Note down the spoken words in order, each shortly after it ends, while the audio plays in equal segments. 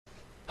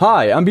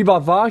Hi, I'm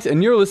Bebop Vox,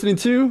 and you're listening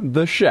to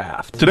The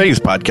Shaft. Today's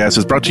podcast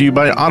is brought to you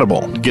by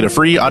Audible. Get a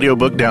free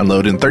audiobook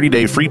download and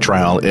 30-day free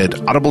trial at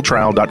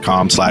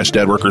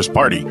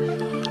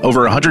audibletrial.com/deadworkersparty.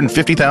 Over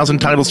 150,000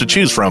 titles to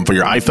choose from for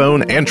your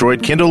iPhone,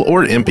 Android, Kindle,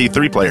 or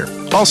MP3 player.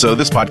 Also,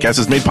 this podcast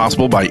is made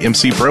possible by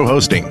MC Pro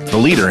Hosting, the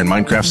leader in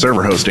Minecraft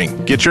server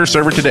hosting. Get your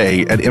server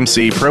today at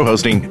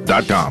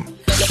mcprohosting.com.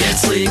 Can't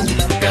sleep,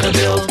 gotta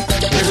build.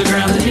 There's a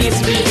ground that needs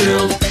to be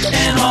drilled,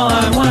 and all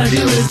I wanna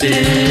do is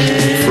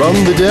dig. From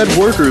the Dead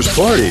Workers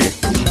Party,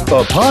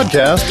 a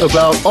podcast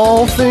about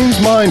all things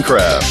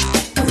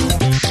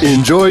Minecraft.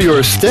 Enjoy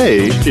your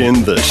stay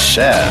in the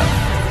Shaft.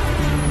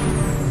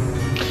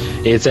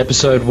 It's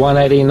episode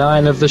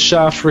 189 of The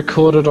Shaft,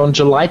 recorded on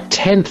July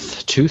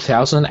 10th,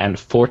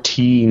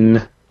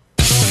 2014.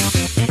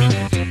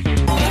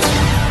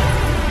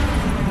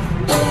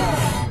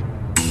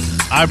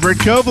 I'm Britt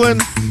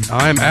Copeland.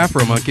 I'm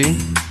Afro Monkey.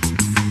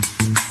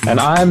 And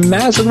I'm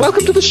Maz, and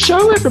welcome to the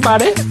show,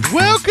 everybody.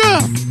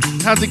 Welcome.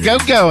 How's it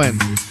going?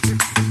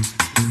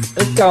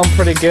 It's going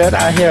pretty good.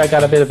 I hear I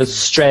got a bit of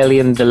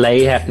Australian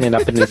delay happening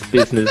up in this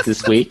business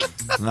this week.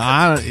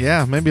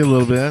 Yeah, maybe a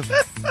little bit.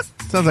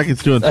 Sounds like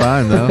it's doing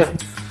fine, though.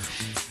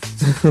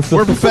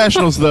 We're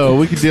professionals, though.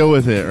 We can deal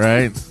with it,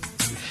 right?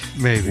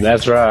 Maybe.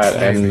 That's right.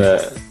 Maybe.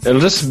 And it'll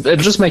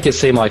just make it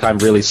seem like I'm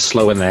really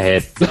slow in the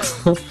head.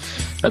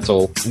 That's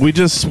all. We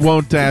just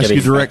won't ask you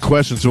direct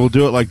questions, so we'll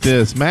do it like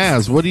this.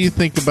 Maz, what do you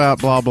think about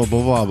blah, blah,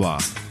 blah, blah, blah?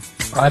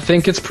 I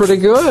think it's pretty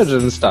good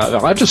and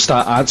stuff. I just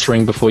start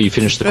answering before you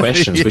finish the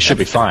questions. Yeah. We should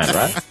be fine,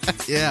 right?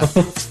 Yeah.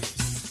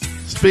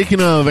 Speaking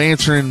of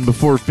answering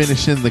before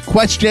finishing the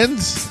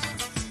questions,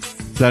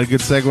 is that a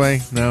good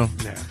segue? No?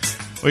 Yeah.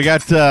 We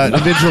got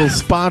individual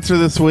sponsor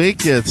this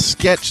week. It's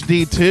Sketch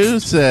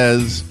D2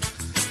 says,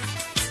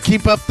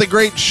 keep up the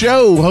great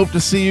show. Hope to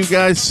see you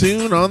guys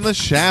soon on the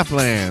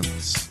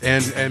Shaftlands.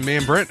 And me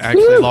and Brent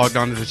actually logged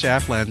onto the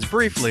Shaftlands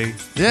briefly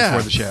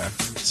before the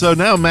Shaft. So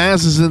now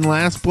Maz is in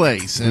last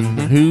place. And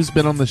who's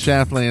been on the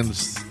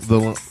Shaftlands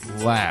the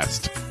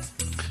last?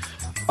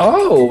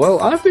 Oh, well,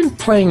 I've been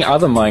playing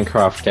other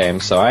Minecraft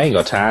games, so I ain't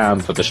got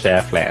time for the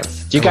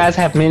Shaftlands. Do you guys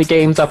have mini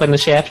games up in the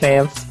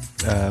Shaftlands?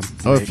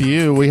 A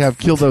few. We have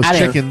Kill Those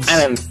Chickens.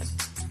 Oh,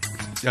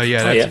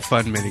 yeah, that's a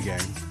fun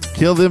minigame.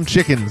 Kill them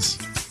chickens.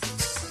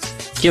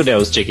 Kill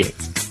those chickens.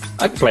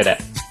 I can play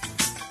that.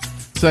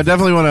 So I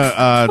definitely want to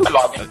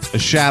a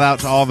shout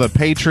out to all the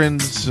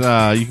patrons. You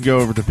can go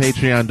over to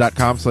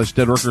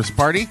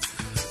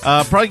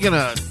patreon.com/deadworkersparty. Probably going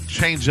to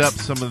change up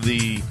some of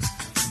the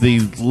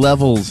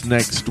levels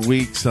next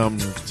week, some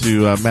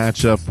to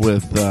match up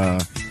with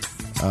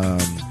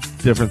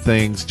different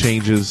things,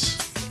 changes,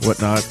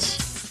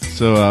 whatnots.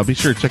 So be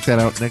sure to check that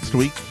out next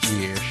week.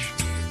 Yes.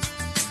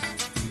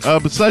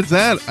 Besides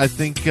that, I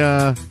think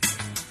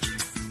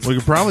we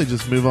could probably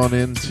just move on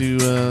into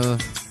the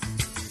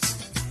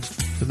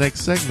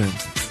next segment.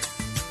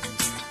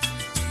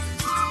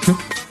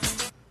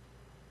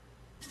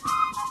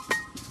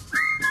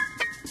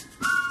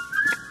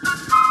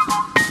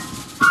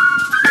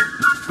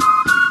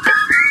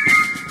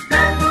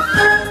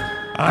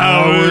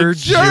 Our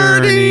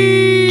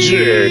journey.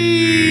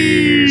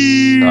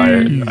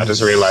 I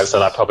just realized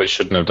that I probably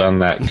shouldn't have done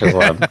that because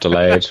I'm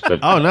delayed. But,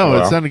 oh, no,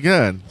 well. it sounded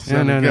good.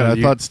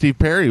 I thought Steve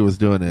Perry was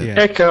doing it. Yeah.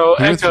 Echo.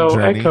 Yeah.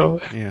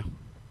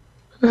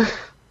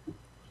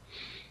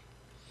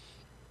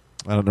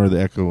 I don't know where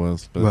the echo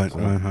was. But,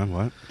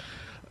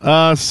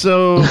 What?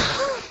 So,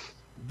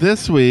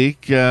 this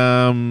week,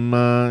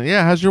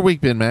 how's your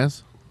week been,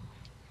 Maz?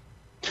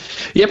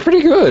 Yeah,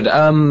 pretty good.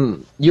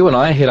 You and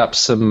I hit up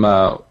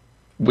some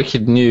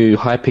wicked new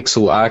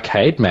Hypixel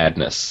arcade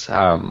madness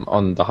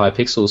on the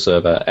Hypixel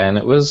server, and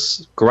it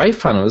was great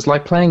fun. It was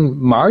like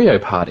playing Mario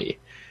Party.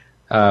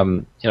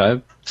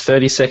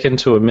 30-second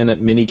to a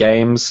minute mini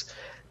games,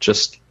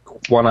 just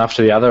one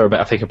after the other.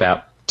 I think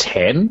about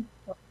 10.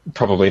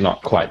 Probably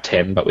not quite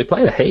 10, but we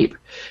played a heap.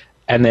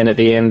 And then at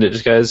the end, it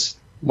just goes,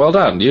 well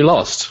done, you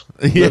lost.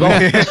 It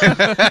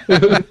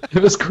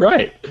was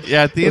great.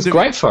 Yeah, it was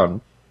great fun.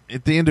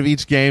 At the end of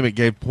each game, it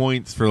gave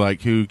points for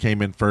like who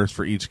came in first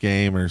for each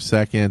game or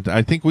second.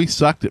 I think we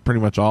sucked at pretty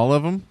much all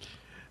of them.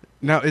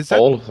 Now, is that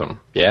all of them?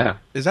 Yeah.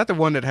 Is that the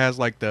one that has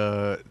like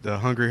the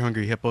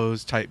Hungry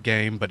Hippos type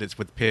game, but it's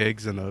with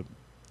pigs and a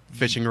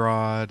fishing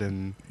rod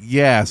and?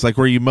 Yeah, it's like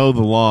where you mow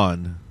the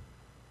lawn.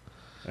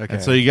 Okay.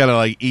 And so you got to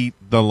like eat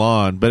the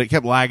lawn, but it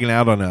kept lagging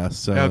out on us,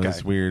 so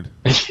it's weird.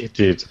 It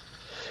did.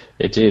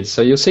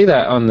 So you'll see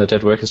that on the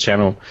Dead Workers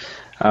channel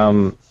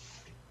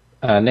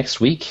next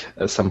week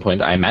at some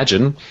point, I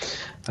imagine.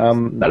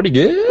 That'll be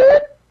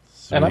good.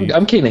 Sweet. And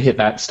I'm keen to hit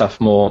that stuff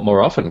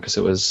more often because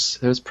it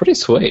was pretty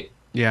sweet.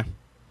 Yeah.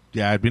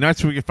 Yeah, it'd be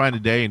nice if we could find a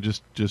day and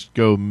just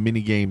go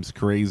mini games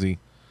crazy.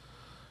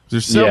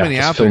 There's so many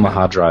out there. Fill my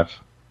hard drive.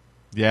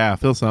 Yeah,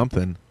 fill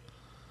something.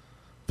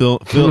 Phil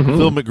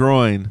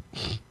McGroin.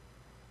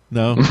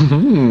 No.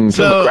 Phil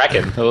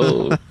McCracken.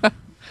 Oh.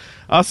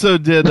 Also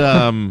did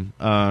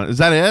is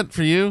that it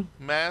for you,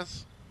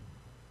 Maz?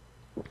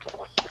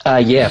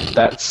 Yeah,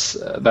 that's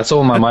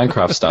all my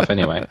Minecraft stuff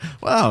anyway.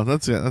 Wow,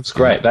 that's it. That's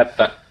great.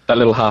 That That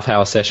little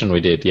half-hour session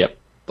we did. Yep.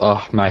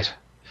 Oh, mate,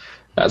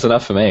 that's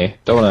enough for me.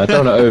 Don't want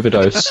to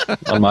overdose on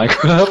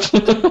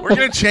Minecraft. We're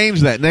gonna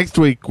change that next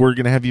week. We're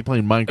gonna have you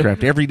playing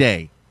Minecraft every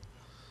day.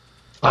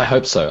 I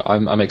hope so.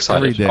 I'm Every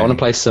excited. day. I want to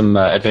play some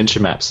adventure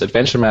maps.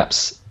 Adventure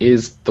maps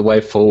is the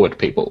way forward,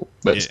 people.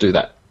 Let's do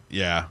that.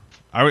 Yeah,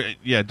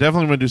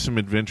 definitely want to do some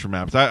adventure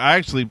maps. I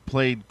actually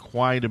played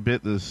quite a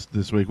bit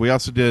this week. We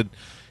also did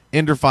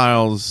Ender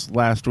Files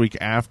last week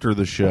after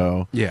the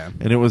show. Yeah.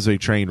 And it was a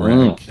train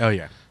wreck. Oh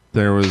yeah.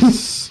 There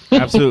was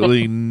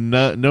absolutely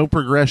no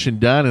progression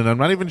done, and I'm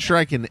not even sure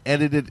I can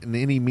edit it in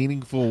any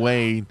meaningful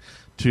way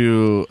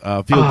to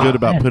feel good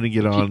about putting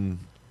it on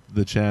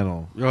the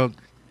channel. Well,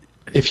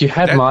 If you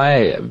had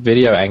my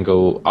video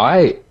angle,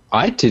 I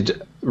did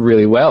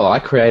really well. I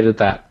created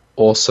that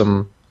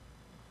awesome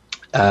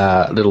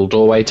little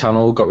doorway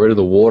tunnel, got rid of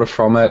the water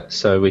from it,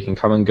 so we can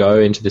come and go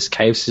into this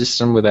cave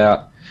system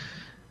without,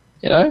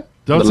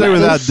 Don't say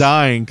without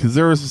dying, because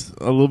there was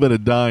a little bit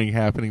of dying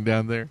happening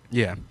down there.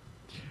 yeah.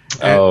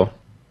 Oh,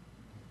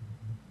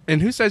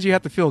 And who says you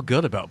have to feel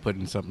good about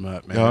putting something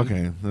up, man? Oh,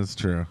 okay, that's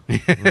true.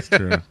 That's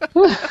true.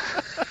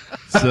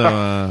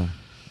 So,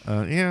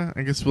 yeah,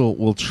 I guess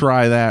we'll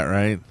try that,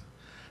 right?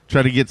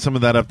 Try to get some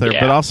of that up there.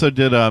 Yeah. But also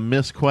did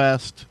Miss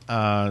Quest,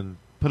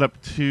 put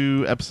up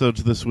 2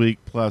 episodes this week,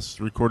 plus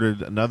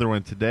recorded another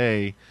one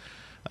today,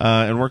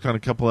 and worked on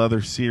a couple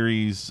other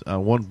series.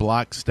 One,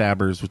 Block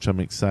Stabbers, which I'm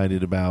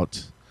excited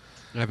about.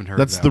 I haven't heard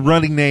That's of that the one.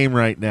 running name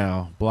right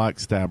now, Block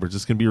Stabbers.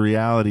 It's going to be a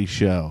reality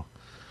show.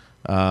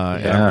 And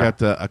I've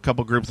got a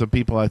couple groups of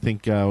people. I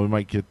think we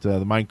might get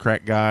the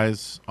Minecraft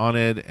guys on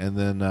it, and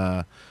then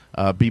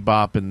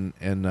Bebop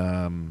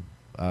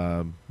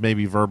and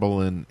maybe Verbal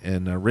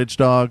and Ridge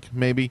Dog,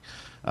 maybe.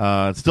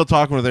 Still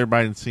talking with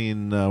everybody and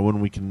seeing when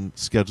we can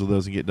schedule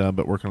those and get done,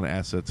 but working on the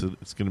assets.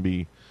 It's going to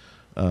be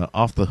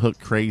off the hook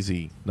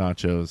crazy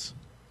nachos.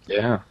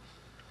 yeah.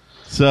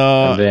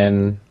 So And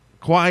then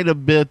quite a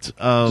bit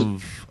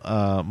of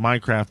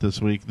Minecraft this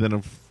week. Then,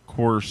 of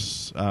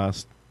course,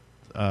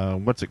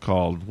 what's it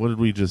called? What did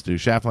we just do?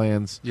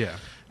 Shaftlands. Yeah.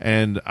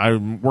 And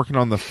I'm working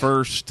on the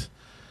first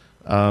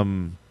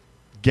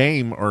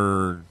game,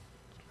 or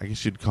I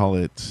guess you'd call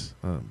it.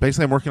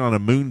 Basically, I'm working on a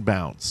moon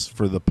bounce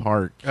for the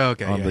park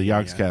Okay, on yeah, the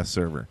yeah, Yogscast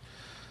server.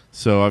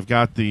 So I've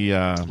got the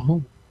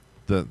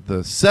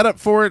setup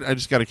for it. I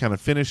just got to kind of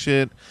finish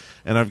it,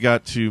 and I've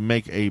got to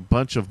make a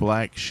bunch of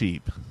black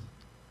sheep,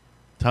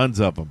 tons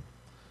of them,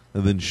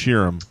 and then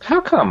shear them.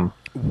 how come?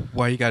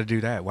 Why you got to do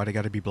that? Why they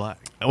got to be black?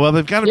 Well,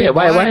 they've got to be Yeah,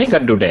 black why you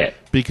gotta do that?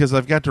 because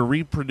I've got to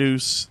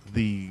reproduce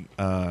the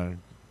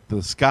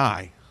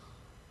sky,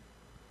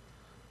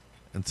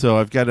 and so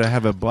I've got to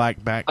have a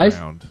black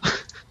background.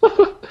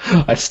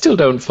 I still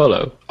don't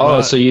follow.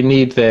 Oh, so you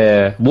need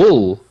their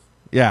wool.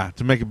 Yeah,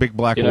 to make a big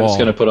black You're wall. not just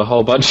going to put a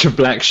whole bunch of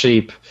black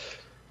sheep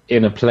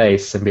in a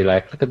place and be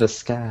like, look at the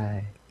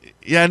sky.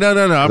 Yeah, no.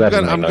 I'm That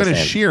doesn't gonna make no sense.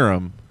 shear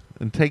them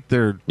and take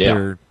their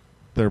Yeah.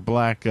 their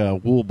black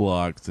wool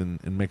blocks and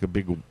make a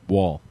big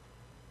wall.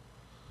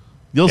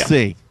 You'll Yeah.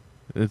 see.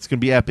 It's gonna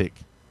be epic.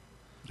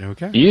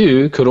 Okay.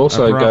 You could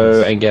also I go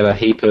promise. and get a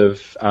heap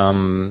of...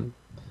 can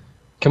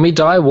we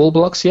dye wool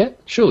blocks yet?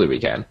 Surely we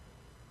can.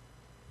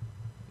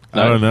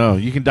 I don't know.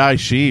 You can dye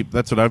sheep.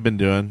 That's what I've been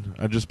doing.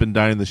 I've just been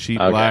dyeing the sheep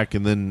Okay. black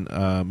and then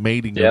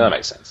mating Yeah, that them,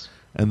 makes sense.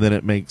 and then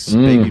it makes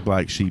baby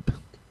black sheep.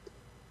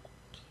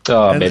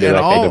 Oh, And- baby and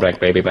black, all-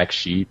 baby black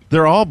sheep.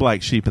 They're all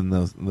black sheep in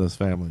those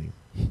family,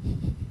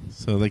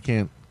 so they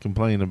can't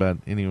complain about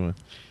anyone.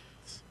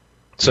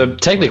 So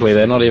technically,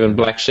 they're not even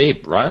black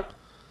sheep, right?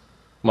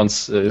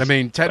 Once I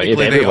mean, technically,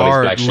 they everybody's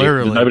are black sheep.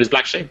 literally. Nobody's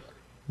black sheep.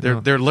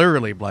 They're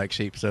literally black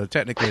sheep. So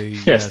technically,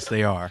 yes,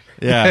 they are.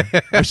 Yeah,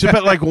 I should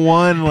put like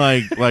one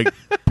like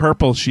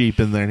purple sheep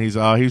in there, and he's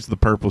the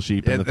purple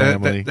sheep in the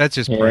family. That's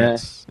just Yeah.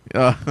 Prince.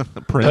 Prince,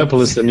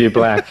 Purple is the new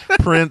black.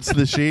 Prince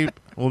the sheep.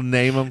 We'll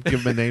name him.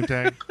 Give him a name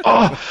tag.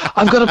 Oh,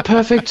 I've got a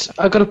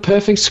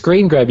perfect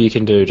screen grab you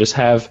can do. Just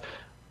have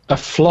a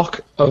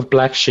flock of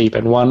black sheep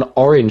and one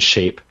orange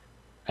sheep,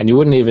 and you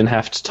wouldn't even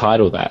have to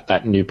title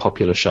that new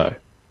popular show.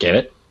 Get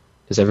it?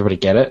 Does everybody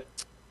get it?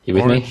 You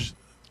with me? Orange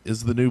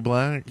is the new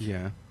black.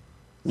 Yeah.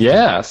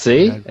 Yeah.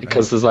 See,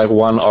 because there's like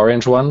one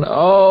orange one.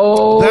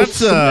 Oh,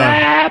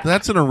 snap!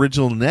 That's an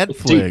original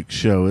Netflix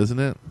show, isn't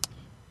it?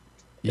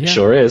 It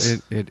sure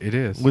is. It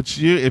is. Which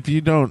if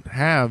you don't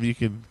have, you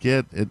can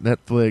get at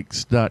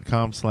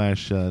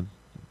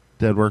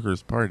netflix.com/Dead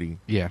Workers Party.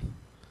 Yeah.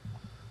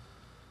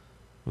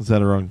 Was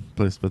that a wrong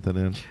place to put that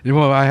in?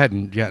 Well, I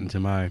hadn't gotten to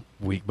my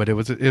week, but it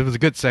was a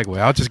good segue.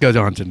 I'll just go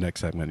on to the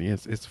next segment.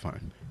 It's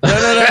fine.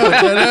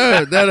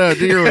 No.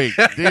 Do your week.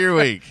 Do your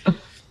week.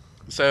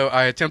 So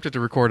I attempted to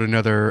record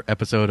another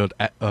episode of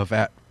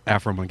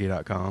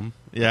AfroMonkey.com.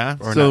 Yeah.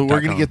 Or So not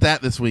we're gonna .com. get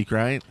that this week,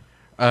 right?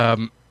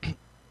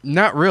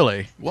 Not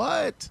really.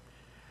 What?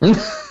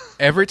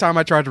 Every time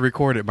I tried to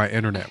record it, my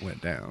internet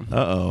went down.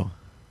 Uh-oh.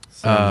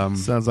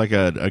 Sounds like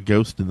a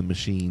ghost in the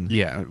machine.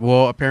 Yeah.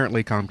 Well,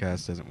 apparently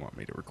Comcast doesn't want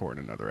me to record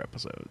another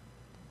episode.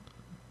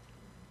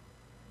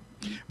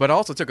 But I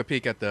also took a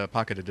peek at the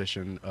Pocket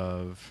Edition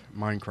of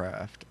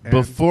Minecraft. And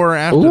Before or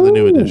after the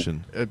new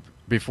edition?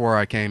 before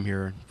I came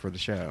here for the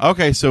show.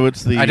 Okay, so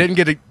it's the... I didn't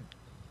get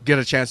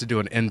a chance to do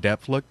an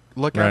in-depth look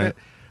Right. at it,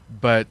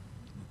 but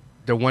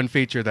the one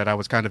feature that I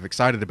was kind of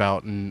excited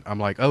about, and I'm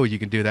like, oh, you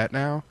can do that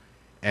now?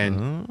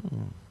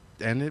 And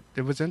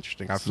it was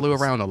interesting. I flew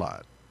around a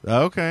lot.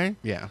 Okay.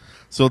 Yeah.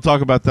 So we'll talk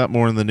about that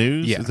more in the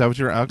news? Yeah. Is that what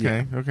you're...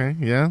 Okay, okay.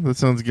 Yeah, that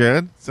sounds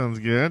good. Sounds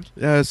good.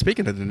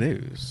 Speaking of the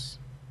news...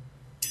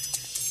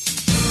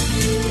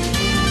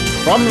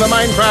 From the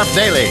Minecraft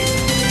Daily,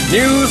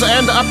 news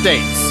and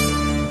updates.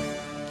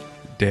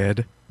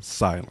 Dead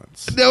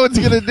silence. No one's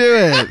going to do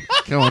it.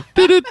 Come on.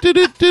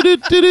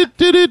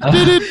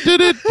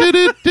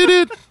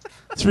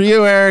 It's for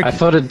you, Eric. I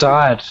thought it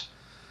died.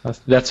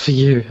 That's for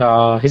you.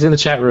 He's in the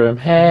chat room.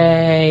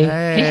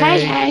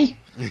 Hey.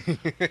 Hey.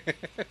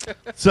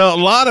 So a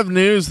lot of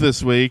news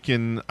this week,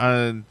 and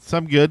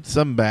some good,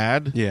 some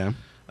bad. Yeah.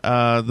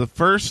 The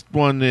first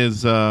one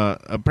is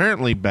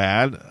apparently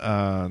bad.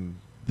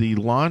 The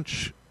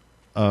launch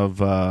of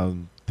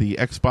the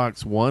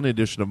Xbox One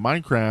edition of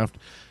Minecraft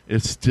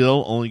is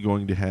still only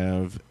going to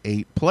have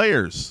 8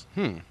 players.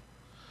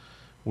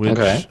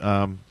 Which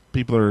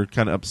people are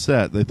kind of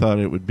upset. They thought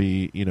it would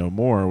be,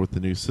 more with the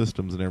new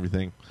systems and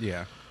everything.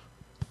 Yeah.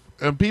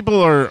 And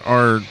people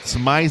are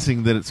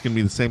surmising that it's going to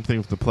be the same thing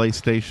with the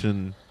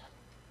PlayStation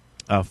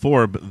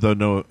 4, though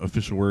no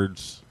official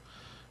words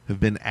have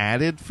been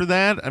added for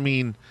that. I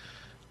mean,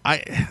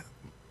 I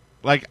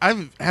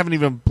haven't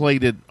even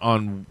played it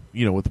on,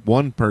 with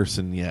one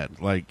person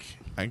yet. Like,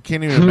 I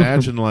can't even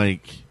imagine,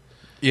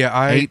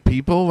 Yeah, 8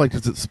 people? Like,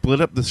 does it split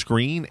up the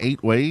screen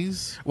 8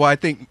 ways? Well, I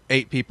think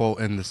 8 people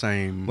in the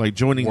same Like,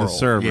 joining world. the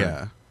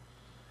server.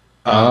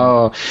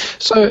 Yeah.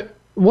 So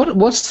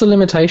what's the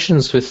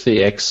limitations with the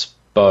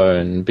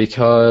Xbone?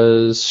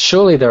 Because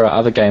surely there are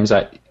other games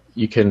that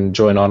you can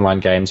join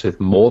online games with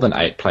more than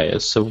 8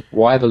 players. So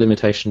why the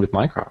limitation with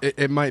Minecraft?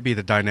 It might be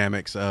the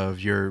dynamics of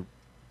you're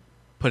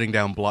putting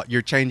down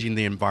you're changing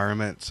the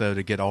environment so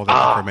to get all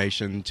the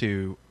information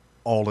to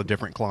all the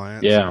different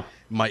clients. Yeah.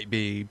 Might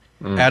be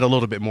add a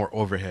little bit more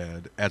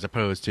overhead as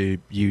opposed to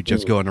you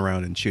just going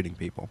around and shooting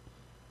people.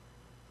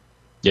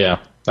 Yeah,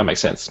 that makes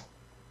sense.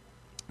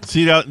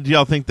 See, do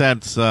y'all think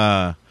that's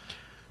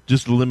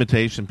just a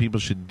limitation people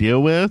should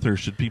deal with, or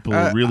should people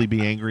really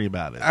be angry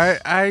about it?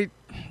 I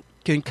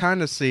can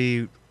kind of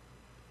see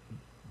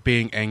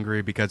being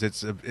angry because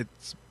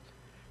it's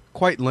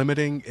quite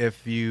limiting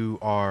if you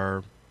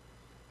are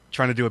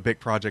trying to do a big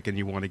project and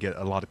you want to get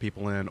a lot of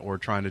people in, or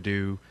trying to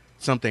do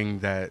something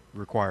that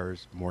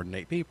requires more than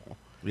 8 people.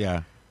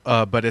 Yeah.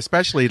 But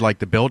especially like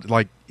the build,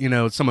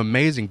 some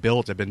amazing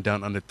builds have been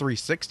done on the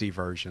 360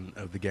 version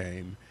of the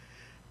game,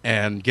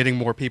 and getting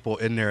more people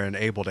in there and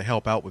able to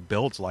help out with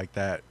builds like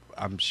that,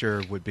 I'm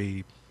sure would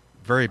be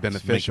very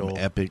beneficial. Make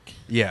them epic.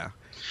 Yeah.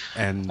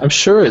 And I'm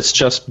sure it's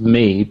just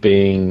me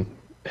being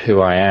who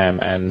I am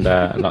and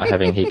not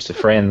having heaps of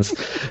friends.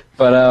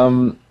 But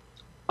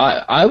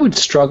I would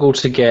struggle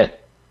to get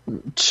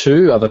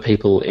 2 other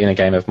people in a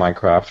game of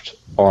Minecraft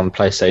on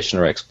PlayStation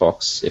or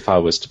Xbox if I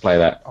was to play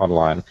that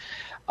online.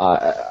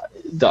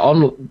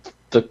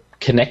 The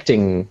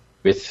connecting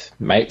with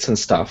mates and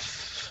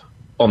stuff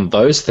on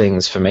those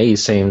things for me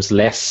seems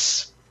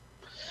less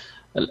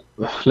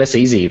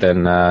easy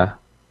than on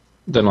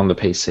the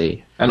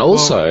PC. And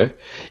also,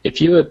 if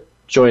you were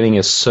joining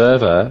a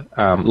server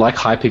like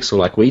Hypixel,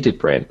 like we did,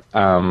 Brent,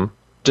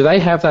 do they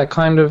have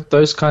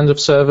those kinds of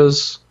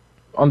servers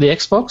on the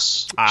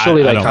Xbox?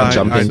 Surely they can't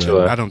jump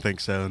into it. I don't think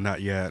so,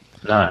 not yet.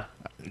 No.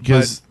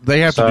 Because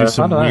they have to do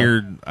some I don't know.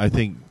 weird, I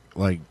think,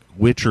 like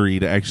witchery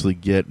to actually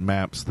get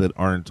maps that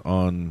aren't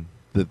on,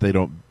 that they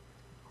don't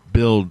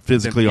build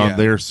physically on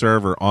their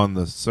server on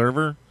the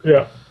server.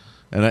 Yeah.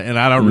 And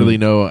I don't really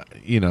know,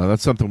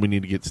 that's something we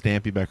need to get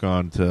Stampy back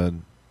on to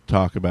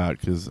talk about,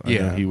 because I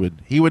know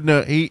he would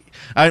know.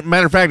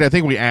 Matter of fact, I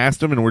think we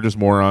asked him and we're just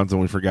morons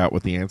and we forgot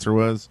what the answer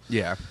was.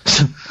 Yeah.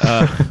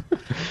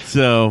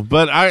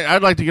 But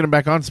I'd like to get him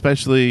back on,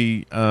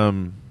 especially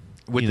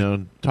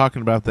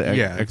talking about the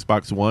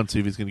Xbox One, see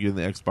if he's going to get in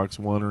the Xbox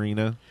One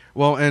arena.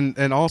 Well,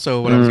 and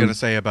also what I was going to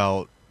say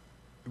about,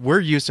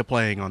 we're used to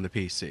playing on the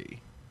PC,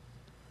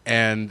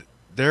 and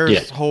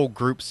there's whole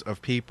groups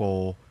of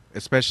people,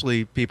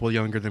 especially people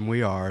younger than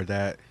we are,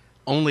 that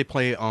only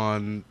play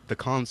on the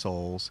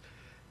consoles,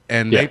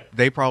 and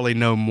they probably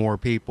know more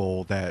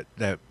people that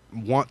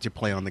want to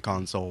play on the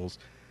consoles,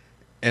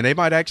 and they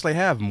might actually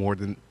have more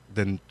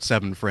than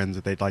 7 friends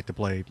that they'd like to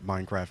play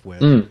Minecraft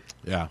with.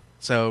 Yeah.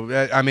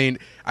 So, I mean,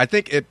 I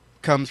think it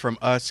comes from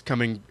us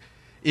coming,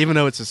 even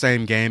though it's the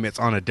same game, it's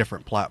on a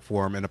different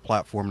platform, and a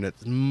platform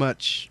that's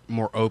much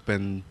more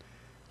open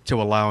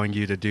to allowing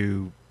you to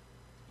do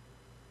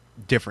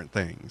different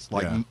things,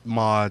 like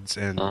mods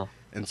and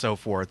so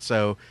forth.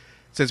 So,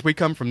 since we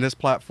come from this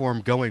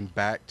platform, going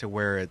back to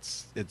where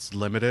it's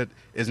limited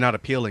is not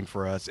appealing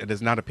for us. It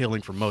is not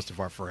appealing for most of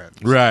our friends.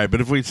 Right,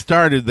 but if we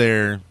started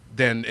there,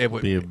 then it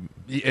would be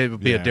it would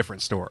be a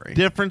different story.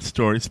 Different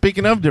story.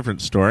 Speaking of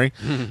different story,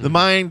 the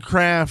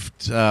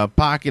Minecraft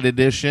Pocket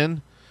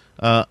Edition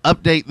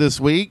update this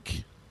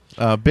week.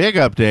 Big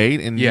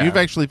update, and you've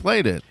actually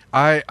played it.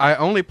 I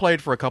only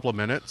played for a couple of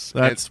minutes.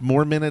 That's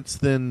more minutes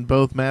than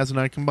both Maz and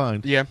I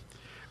combined. Yeah.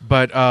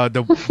 But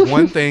the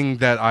one thing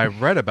that I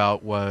read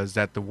about was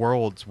that the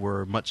worlds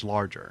were much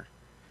larger.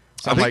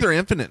 So I think they're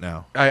infinite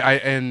now.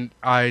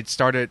 I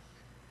started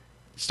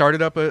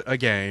up a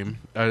game,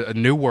 a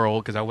new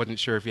world, because I wasn't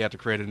sure if you had to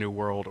create a new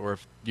world or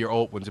if your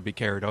old ones would be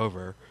carried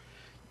over.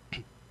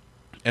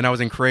 And I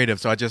was in creative,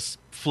 so I just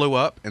flew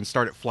up and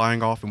started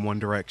flying off in one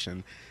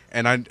direction.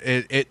 And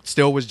it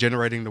still was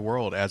generating the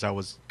world as I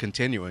was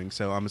continuing,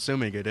 so I'm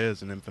assuming it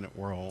is an infinite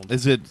world.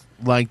 Is it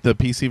like the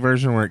PC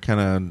version where it kind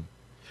of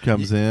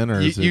comes in,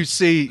 or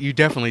you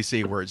definitely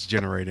see where it's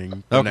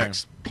generating the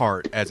next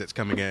part as it's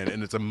coming in,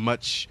 and it's a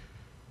much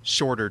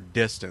shorter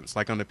distance.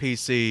 Like on the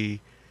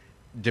PC,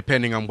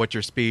 depending on what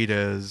your speed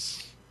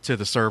is to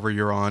the server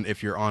you're on,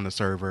 if you're on a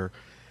server,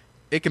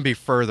 it can be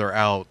further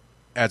out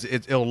as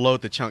it'll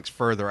load the chunks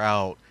further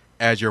out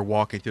as you're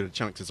walking through the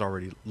chunks it's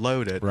already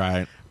loaded.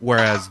 Right.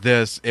 Whereas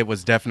this, it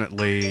was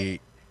definitely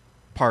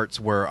parts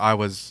where I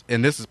was,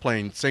 and this is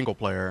playing single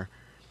player,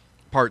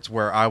 parts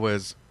where I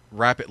was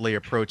rapidly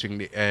approaching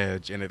the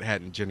edge and it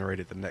hadn't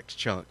generated the next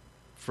chunk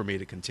for me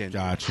to continue.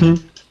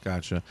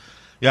 Gotcha.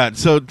 Yeah,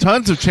 so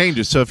tons of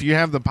changes. So if you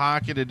have the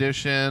Pocket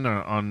Edition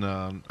on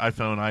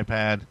iPhone,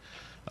 iPad,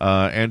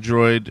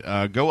 Android,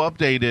 go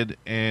update it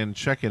and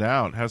check it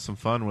out. Have some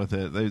fun with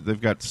it. They've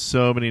got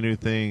so many new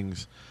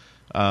things.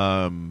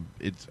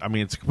 It's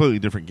a completely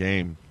different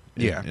game.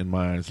 In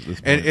my eyes at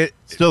this point. And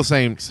still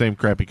same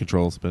crappy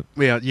controls, but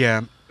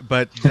yeah.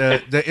 But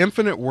the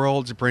Infinite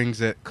Worlds brings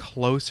it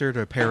closer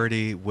to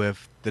parity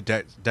with the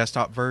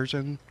desktop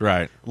version.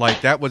 Right.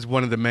 Like that was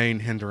one of the main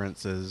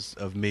hindrances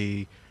of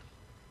me.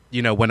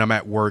 When I'm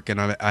at work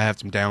and I have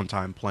some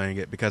downtime playing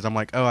it, because I'm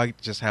like, oh, I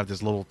just have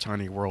this little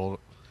tiny world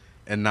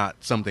and not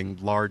something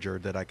larger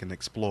that I can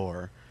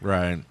explore.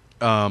 Right.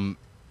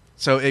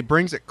 So it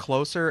brings it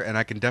closer, and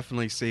I can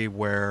definitely see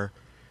where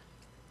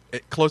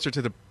closer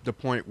to the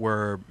point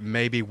where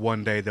maybe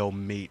one day they'll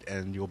meet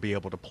and you'll be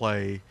able to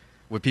play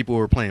with people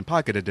who are playing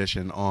Pocket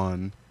Edition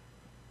on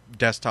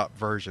desktop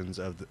versions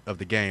of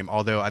the game.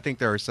 Although I think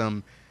there are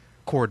some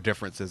core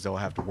differences they'll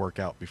have to work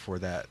out before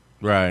that.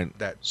 Right.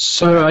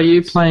 So are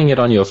you playing it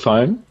on your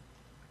phone?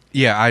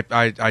 Yeah,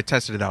 I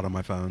tested it out on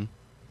my phone.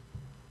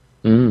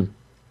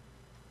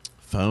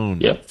 Phone.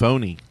 Yep.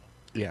 Phony.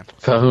 Yeah.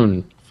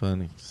 Phone.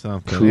 Funny.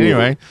 Something. Cool.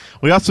 Anyway,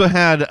 we also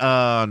had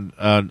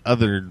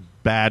other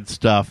bad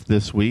stuff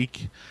this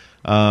week.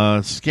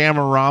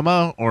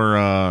 Scamorama, or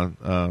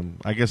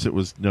I guess it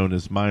was known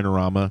as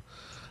Minorama.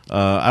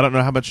 I don't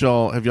know how much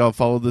have y'all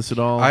followed this at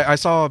all? I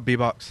saw a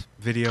Bebop's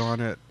video on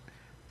it.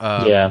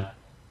 Yeah.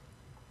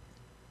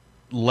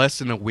 Less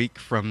than a week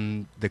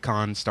from the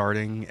con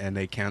starting, and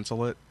they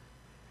cancel it.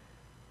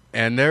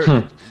 And the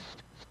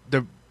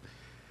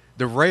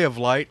ray of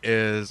light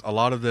is a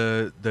lot of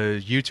the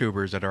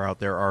YouTubers that are out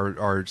there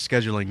are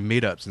scheduling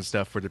meetups and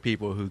stuff for the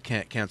people who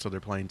can't cancel their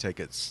plane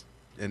tickets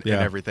and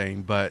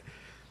everything. But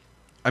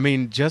I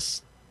mean,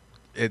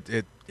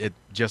 it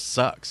just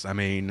sucks. I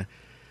mean,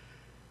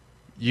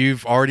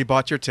 you've already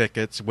bought your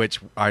tickets, which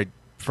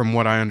from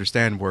what I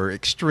understand, were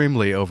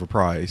extremely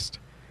overpriced,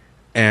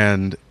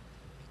 and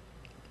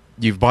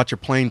you've bought your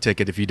plane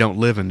ticket if you don't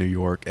live in New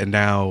York, and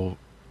now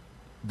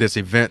this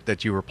event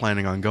that you were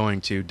planning on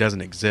going to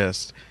doesn't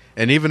exist.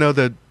 And even though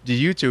the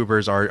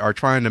YouTubers are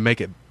trying to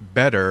make it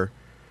better,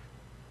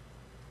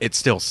 it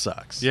still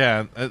sucks.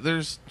 Yeah,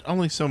 there's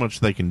only so much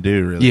they can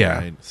do, really. Yeah.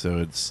 Right?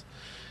 So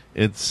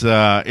it's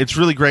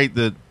really great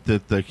that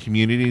the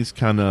community's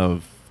kind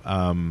of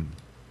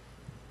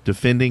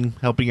defending,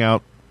 helping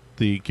out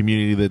the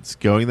community that's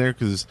going there,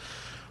 because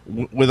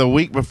with a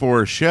week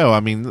before a show, I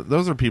mean,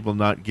 those are people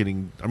not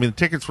getting. I mean, the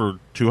tickets were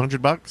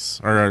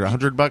 $200 or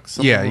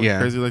 $100. Yeah,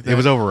 crazy like that. It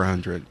was over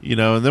 $100.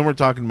 And then we're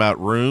talking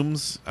about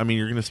rooms. I mean,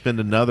 you're going to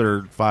spend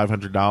another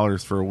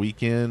 $500 for a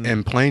weekend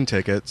And plane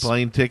tickets.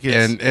 and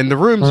the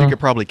rooms you could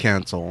probably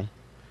cancel.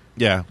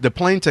 Yeah, The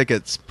plane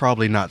tickets,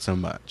 probably not so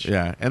much.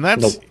 yeah, and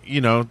that's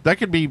that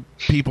could be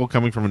people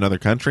coming from another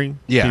country.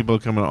 Yeah. People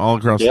coming all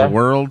across the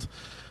world.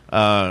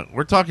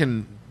 We're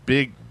talking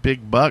big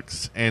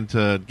bucks, and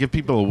to give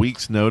people a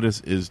week's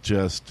notice is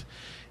just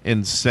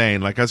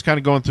insane. Like, I was kind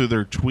of going through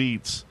their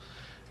tweets,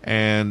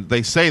 and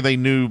they say they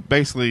knew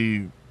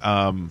basically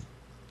the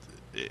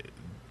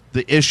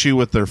issue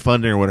with their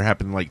funding or what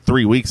happened like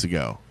 3 weeks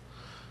ago.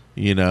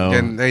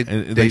 And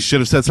they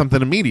should have said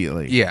something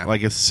immediately. Yeah,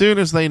 like as soon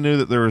as they knew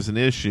that there was an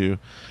issue,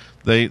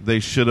 they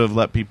should have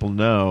let people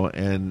know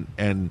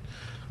and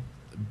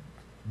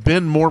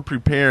been more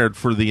prepared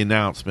for the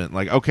announcement.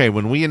 Like, okay,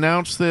 when we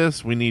announce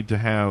this, we need to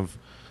have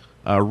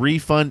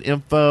refund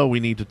info. We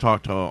need to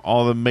talk to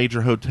all the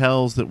major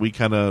hotels that we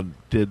kind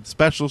of did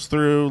specials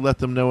through, let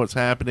them know what's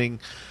happening,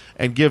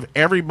 and give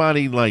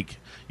everybody, like,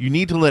 you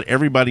need to let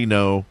everybody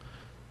know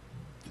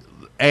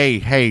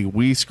hey,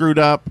 we screwed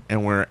up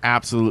and we're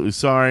absolutely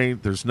sorry.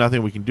 There's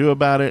nothing we can do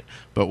about it,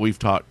 but we've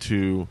talked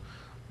to,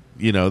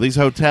 these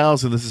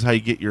hotels, and this is how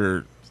you get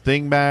your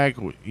thing back.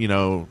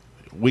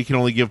 We can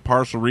only give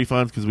partial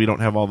refunds because we don't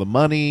have all the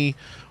money,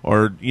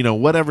 or,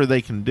 whatever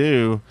they can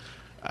do,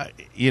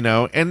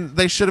 and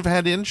they should have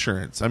had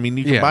insurance. I mean,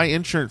 you can buy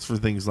insurance for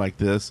things like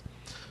this.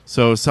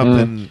 So if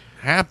something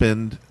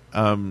happened,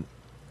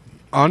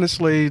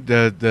 honestly,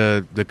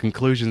 the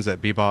conclusions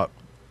that Bebop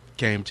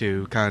came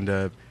to kind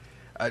of,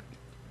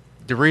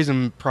 the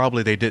reason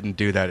probably they didn't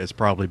do that is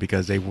probably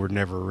because they were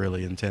never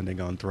really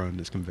intending on throwing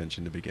this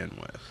convention to begin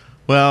with.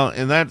 Well,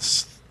 and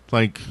that's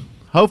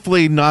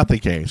hopefully not the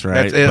case,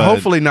 right?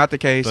 Hopefully not the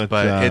case,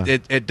 but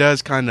it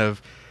does kind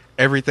of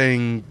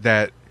everything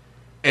that,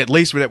 at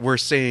least that we're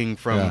seeing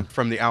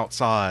from the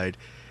outside,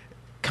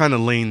 kind of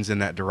leans in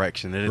that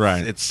direction.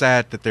 It's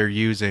sad that they're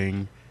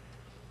using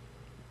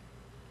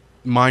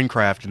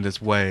Minecraft in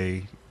this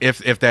way,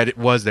 if that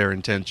was their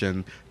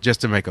intention,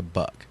 just to make a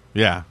buck.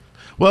 Yeah.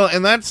 Well,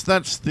 and that's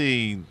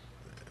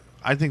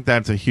I think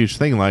that's a huge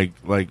thing.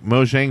 Like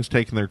Mojang's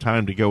taking their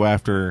time to go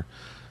after,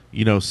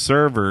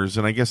 servers,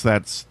 and I guess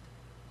that's,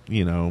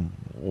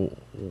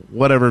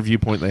 whatever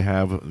viewpoint they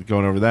have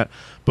going over that.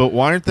 But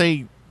why aren't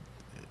they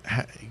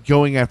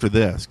going after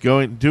this?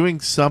 Doing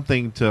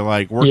something to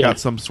work out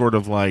some sort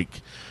of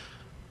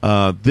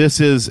this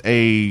is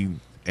a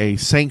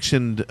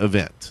sanctioned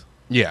event.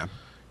 Yeah.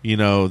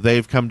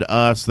 They've come to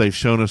us. They've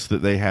shown us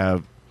that they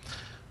have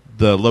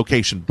the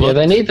location booked. Yeah,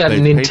 they need that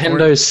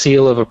Nintendo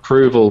seal of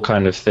approval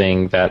kind of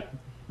thing that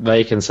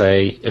they can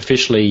say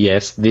officially,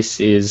 yes, this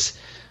is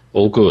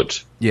all good.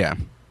 Yeah.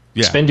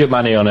 Yeah. Spend your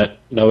money on it,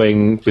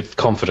 knowing with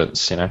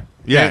confidence,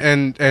 Yeah,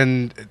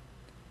 and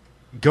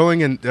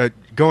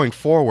going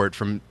forward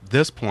from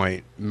this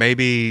point,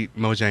 maybe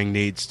Mojang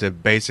needs to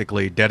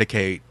basically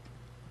dedicate,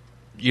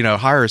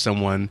 hire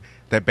someone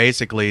that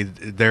basically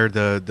they're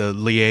the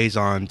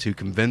liaison to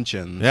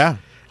conventions. Yeah,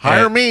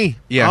 hire me.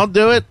 Yeah, I'll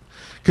do it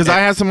because I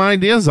have some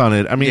ideas on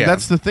it. I mean, Yeah.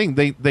 that's the thing.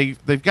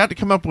 They've got to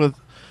come up with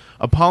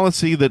a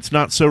policy that's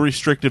not so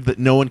restrictive that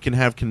no one can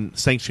have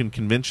sanctioned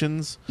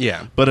conventions.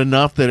 Yeah. But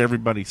enough that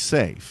everybody's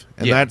safe.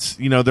 And that's,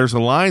 there's a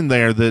line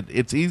there that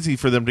it's easy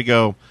for them to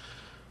go,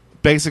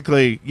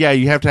 basically, yeah,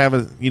 you have to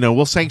have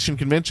we'll sanction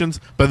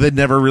conventions, but they'd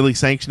never really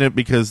sanction it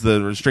because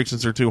the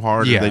restrictions are too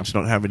hard, or they just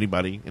don't have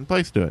anybody in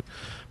place to it.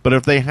 But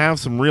if they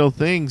have some real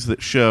things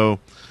that show,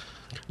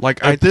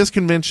 at this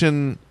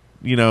convention,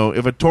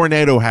 if a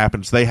tornado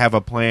happens, they have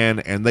a plan,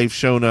 and they've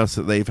shown us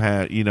that they've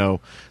had,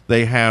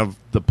 they have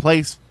the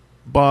place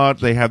bought,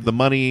 they have the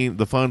money,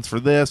 the funds for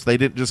this. They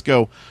didn't just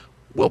go,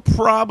 we'll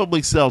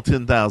probably sell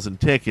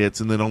 10,000 tickets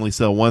and then only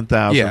sell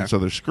 1,000, so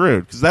they're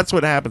screwed. Because that's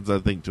what happens, I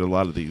think, to a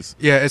lot of these.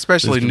 Yeah,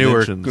 especially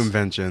newer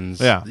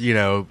conventions. Yeah.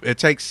 It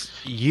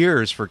takes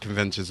years for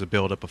conventions to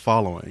build up a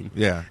following.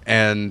 Yeah.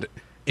 And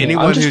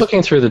anyone I'm just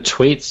looking through the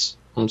tweets.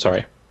 I'm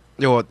sorry.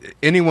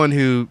 Anyone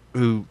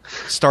who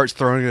starts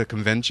throwing a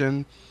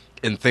convention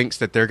and thinks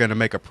that they're going to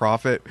make a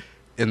profit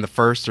in the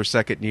first or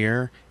second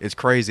year is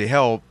crazy.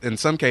 Hell, in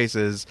some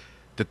cases,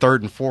 the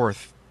third and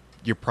fourth,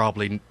 you're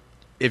probably,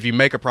 if you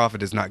make a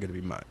profit, it's not going to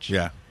be much.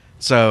 Yeah.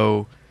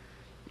 So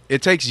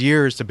it takes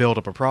years to build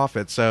up a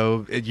profit.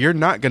 So you're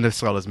not going to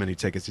sell as many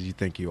tickets as you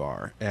think you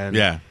are. And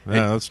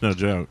that's no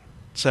joke.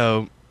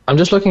 So I'm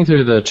just looking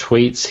through the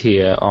tweets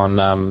here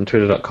on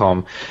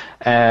Twitter.com.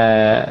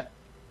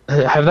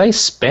 Have they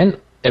spent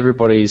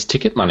everybody's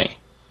ticket money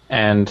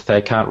and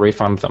they can't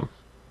refund them?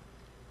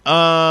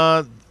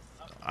 I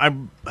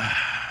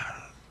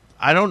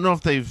don't know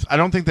if I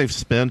don't think they've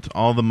spent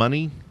all the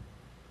money.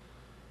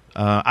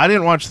 I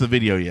didn't watch the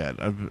video yet.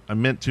 I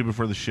meant to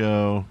before the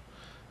show.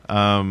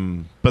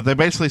 But they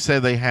basically say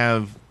they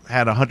have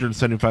had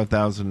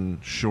 175,000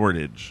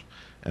 shortage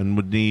and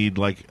would need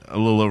a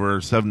little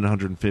over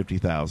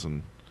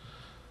 750,000.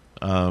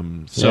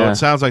 It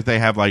sounds like they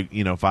have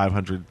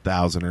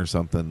 500,000 or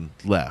something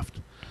left.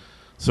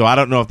 So I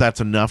don't know if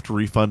that's enough to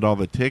refund all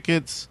the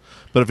tickets,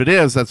 but if it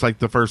is, that's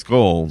the first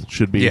goal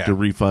should be to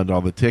refund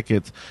all the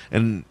tickets.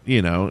 And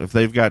if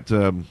they've got,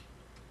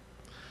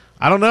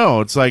 I don't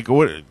know. It's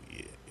what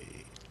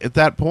at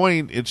that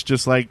point it's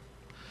just refund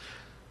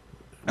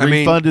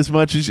as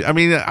much as I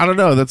don't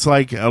know. That's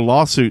a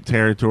lawsuit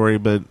territory,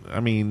 but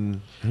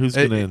who's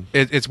gonna?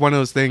 It's one of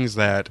those things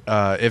that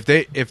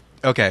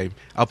okay,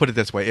 I'll put it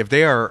this way: if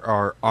they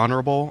are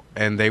honorable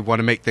and they want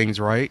to make things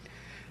right,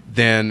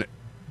 then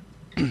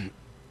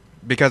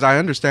because I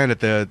understand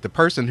that the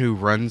person who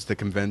runs the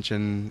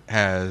convention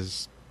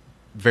has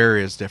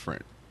various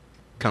different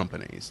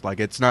companies.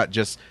 It's not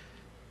just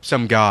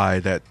some guy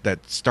that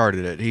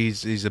started it.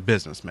 He's a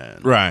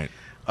businessman, right?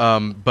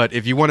 But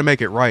if you want to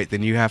make it right,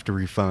 then you have to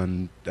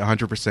refund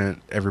 100%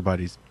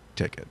 everybody's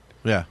ticket.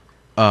 Yeah.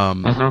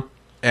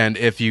 And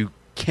if you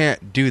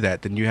can't do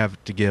that, then you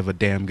have to give a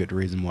damn good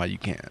reason why you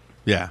can't.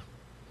 Yeah.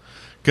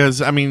 Because,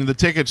 the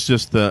ticket's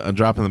just a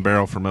drop in the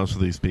barrel for most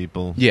of these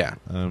people. Yeah.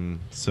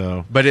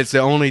 But it's the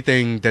only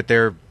thing that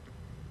they're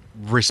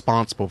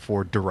responsible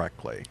for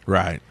directly.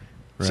 Right.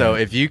 So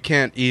if you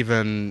can't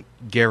even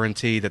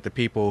guarantee that the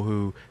people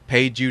who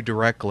paid you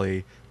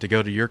directly to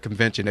go to your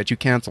convention that you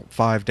canceled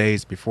 5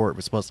 days before it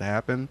was supposed to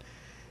happen,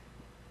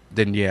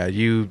 then yeah,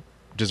 you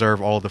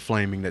deserve all the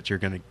flaming that you're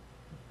going to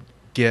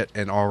get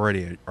and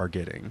already are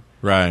getting.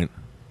 Right.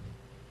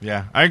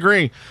 Yeah, I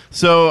agree.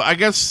 So I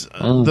guess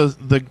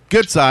the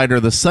good side or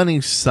the sunny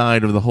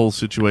side of the whole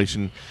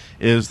situation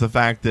is the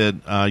fact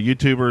that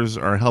YouTubers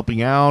are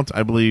helping out.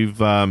 I believe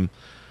the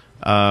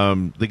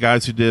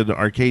guys who did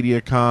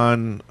Arcadia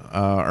Con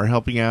are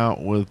helping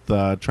out with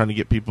trying to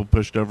get people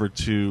pushed over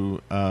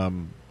to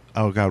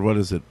oh god, what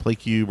is it?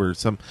 PlayCube or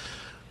some.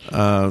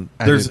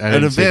 There's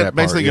an event,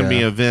 basically going to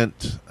be an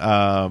event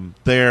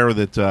there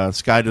that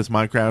Sky does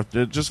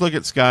Minecraft. Just look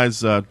at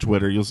Sky's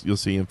Twitter; you'll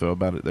see info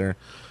about it there.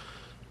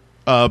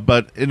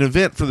 But an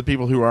event for the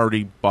people who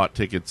already bought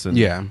tickets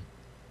and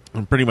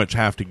pretty much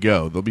have to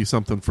go. There'll be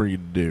something for you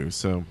to do.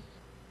 So,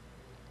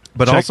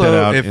 but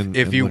also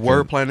if you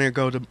were planning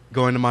to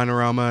going to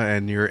Minorama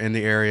and you're in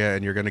the area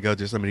and you're going to go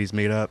to some of these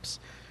meetups,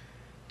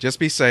 just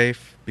be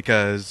safe,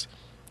 because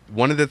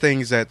one of the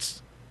things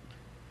that's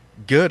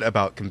good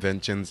about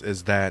conventions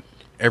is that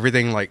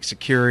everything like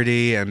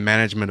security and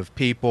management of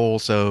people,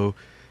 so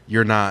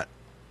you're not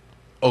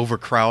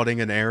overcrowding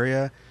an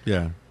area.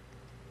 Yeah.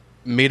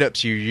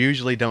 Meetups you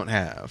usually don't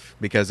have,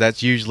 because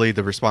that's usually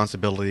the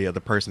responsibility of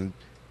the person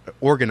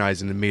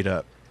organizing the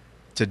meetup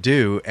to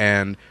do,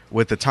 and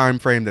with the time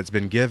frame that's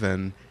been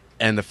given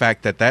and the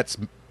fact that that's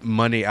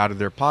money out of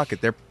their pocket,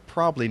 they're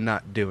probably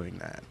not doing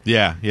that.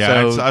 Yeah.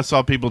 So, I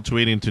saw people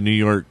tweeting to New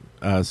York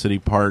City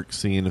Park,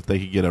 seeing if they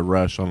could get a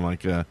rush on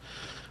like a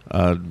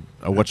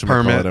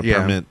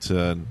permit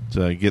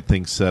to get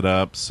things set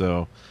up.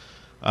 So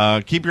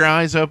keep your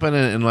eyes open,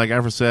 and like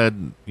Ivor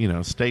said,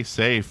 stay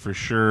safe for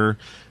sure.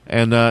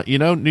 And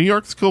New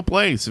York's a cool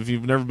place. If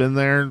you've never been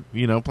there,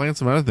 plan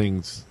some other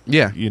things.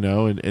 Yeah,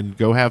 and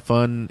go have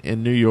fun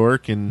in New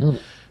York, and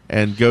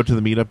go to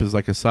the meetup as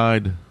like a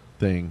side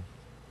thing.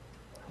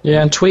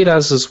 Yeah, and tweet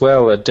us as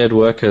well at Dead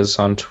Workers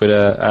on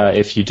Twitter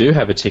if you do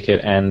have a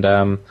ticket,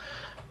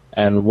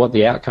 and what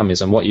the outcome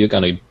is and what you're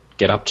going to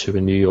get up to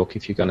in New York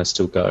if you're going to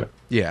still go.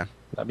 Yeah,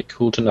 that'd be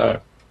cool to know.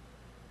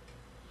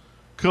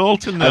 Cool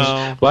to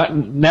know.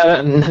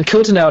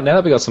 Cool to know. Now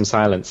that we got some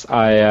silence,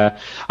 I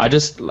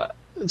just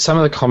some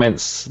of the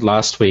comments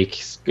last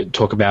week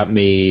talk about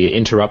me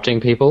interrupting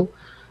people,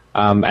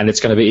 and it's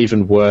going to be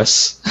even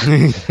worse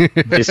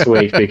this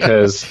week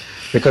because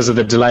of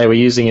the delay. We're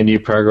using a new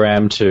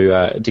program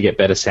to get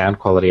better sound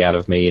quality out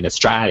of me in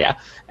Australia,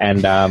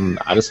 and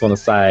I just want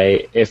to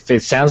say, if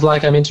it sounds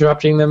like I'm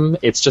interrupting them,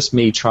 it's just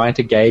me trying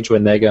to gauge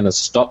when they're going to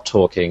stop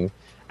talking,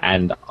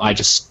 and I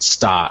just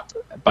start.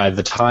 By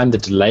the time the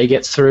delay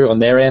gets through on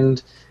their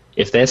end,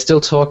 if they're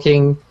still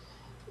talking,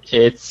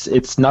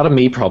 it's not a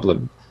me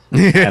problem.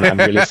 And I'm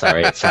really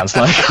sorry. It sounds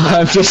like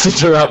I'm just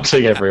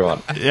interrupting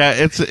everyone. Yeah,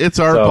 it's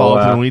our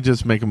fault, and we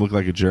just make them look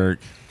like a jerk.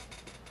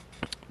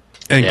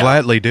 And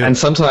gladly do. And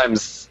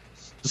sometimes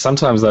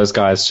those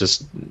guys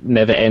just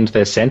never end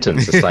their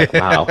sentence. It's like,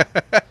 wow.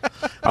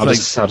 I'll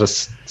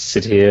just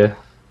sit here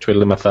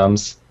twiddling my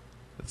thumbs.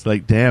 It's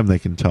like, damn, they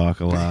can talk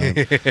a lot.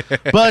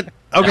 But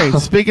okay,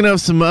 speaking of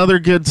some other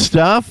good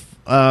stuff,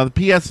 the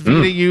PS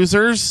Vita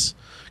users,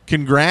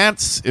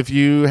 congrats. If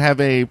you have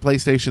a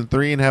PlayStation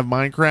 3 and have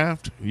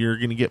Minecraft, you're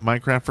going to get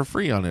Minecraft for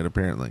free on it,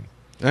 apparently.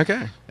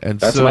 Okay. And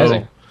that's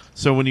amazing.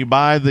 So when you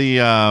buy the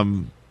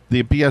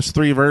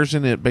PS3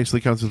 version, it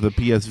basically comes with the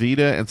PS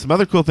Vita and some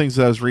other cool things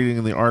that I was reading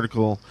in the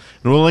article.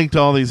 And we'll link to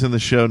all these in the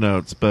show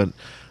notes, but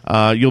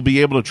you'll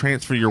be able to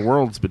transfer your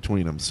worlds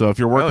between them. So if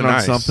you're working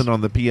on something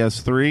on the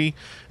PS3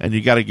 and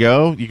you got to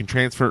go, you can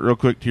transfer it real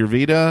quick to your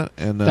Vita.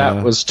 And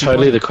that was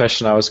totally the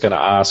question I was going to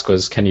ask,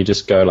 was can you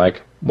just go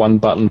like one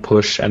button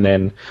push and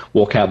then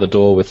walk out the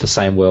door with the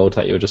same world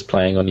that you were just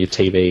playing on your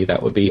TV?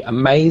 That would be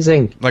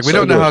amazing. Like, we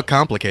don't know how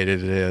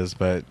complicated it is,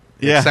 but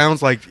it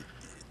sounds like...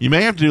 You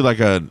may have to do like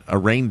a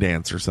rain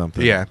dance or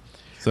something. Yeah.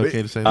 It's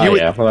okay to say that?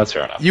 Yeah, well, that's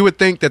fair enough. You would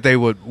think that they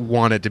would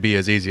want it to be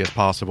as easy as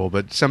possible,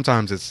 but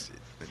sometimes it's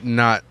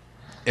not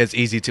as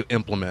easy to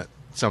implement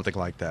something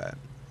like that.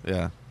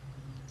 Yeah.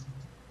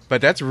 But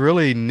that's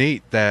really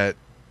neat that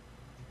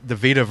the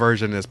Vita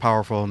version is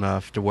powerful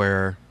enough to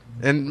where,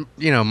 and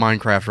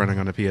Minecraft running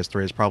on the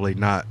PS3 is probably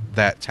not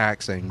that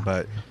taxing,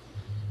 but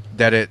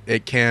that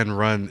it can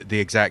run the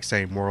exact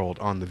same world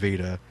on the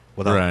Vita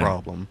without a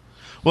problem.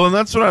 Well, and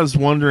that's what I was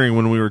wondering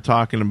when we were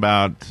talking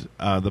about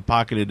the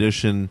Pocket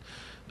Edition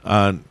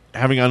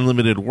having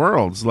unlimited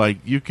worlds. Like,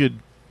 you could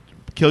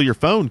kill your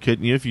phone,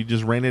 couldn't you, if you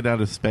just ran it out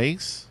of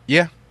space?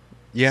 Yeah.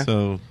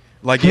 So,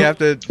 like, you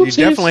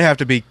definitely have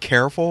to be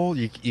careful.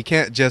 You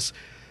can't just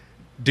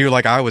do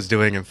like I was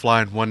doing and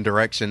fly in one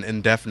direction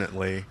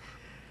indefinitely,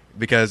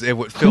 because it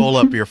would fill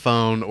up your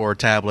phone or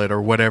tablet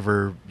or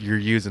whatever you're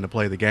using to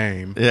play the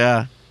game.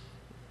 Yeah.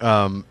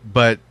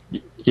 But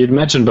you'd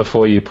imagine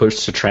before you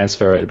push to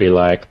transfer, it'd be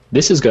like,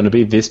 this is going to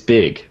be this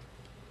big.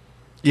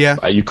 Yeah.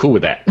 Are you cool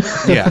with that?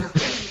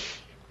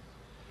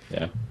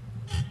 Yeah.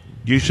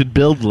 You should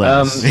build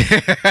less.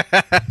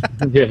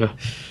 Yeah.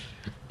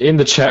 in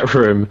the chat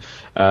room,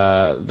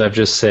 they've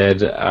just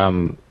said,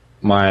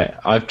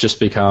 I've just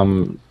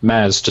become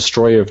Maz,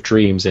 destroyer of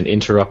dreams and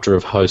interrupter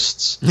of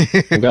hosts.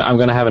 I'm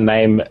going to have a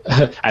name,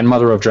 and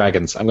mother of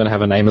dragons. I'm going to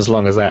have a name as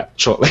long as that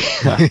shortly.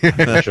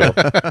 Sure.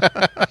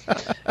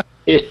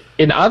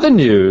 In other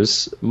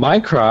news,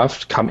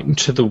 Minecraft coming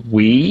to the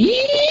Wii.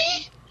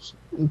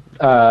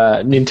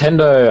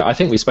 Nintendo. I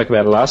think we spoke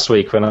about it last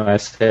week when I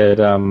said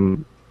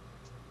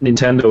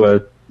Nintendo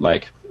were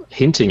like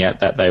hinting at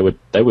that they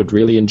would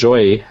really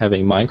enjoy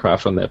having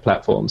Minecraft on their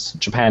platforms.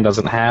 Japan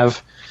doesn't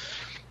have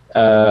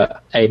a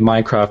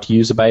Minecraft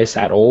user base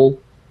at all.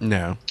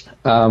 No.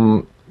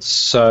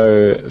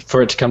 So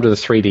for it to come to the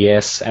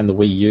 3DS and the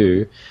Wii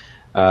U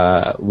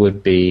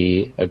would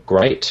be a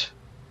great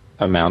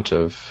amount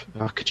of...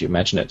 Oh, could you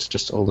imagine it?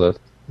 Just all the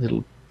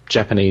little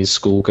Japanese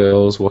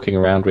schoolgirls walking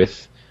around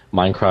with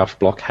Minecraft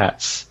block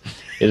hats.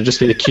 It'll just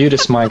be the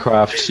cutest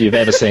Minecraft you've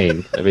ever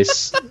seen. It'll be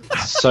so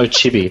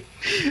chibi.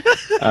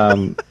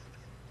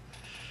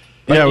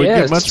 We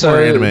get much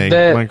more anime,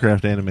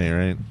 Minecraft anime,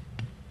 right?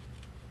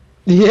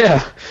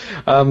 Yeah.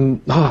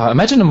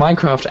 Imagine a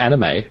Minecraft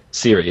anime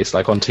series,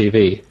 like on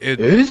TV.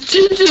 It's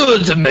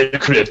a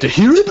Minecraft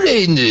hero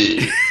brain.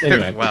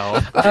 Anyway.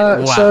 Wow.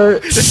 So...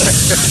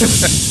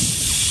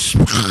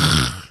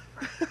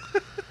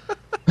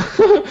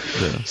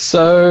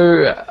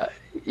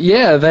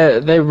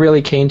 they're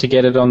really keen to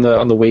get it on the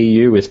Wii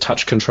U with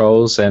touch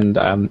controls, and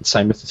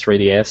same with the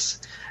 3DS.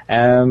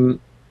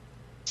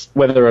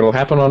 Whether it'll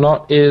happen or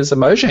not is a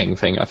Mojang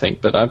thing, I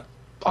think. But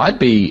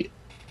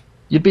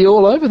you'd be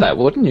all over that,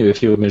 wouldn't you,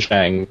 if you were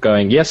Mojang,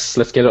 going, yes,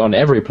 let's get it on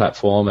every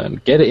platform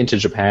and get it into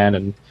Japan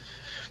and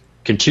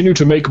continue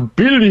to make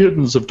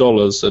billions of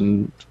dollars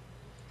and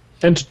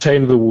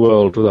entertain the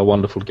world with a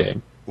wonderful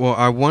game. Well,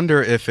 I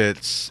wonder if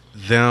it's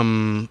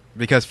them,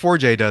 because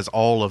 4J does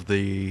all of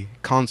the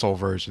console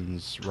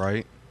versions,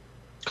 right?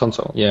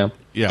 Console, yeah.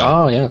 Yeah.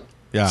 Oh, yeah.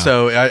 Yeah.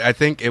 So I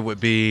think it would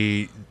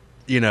be,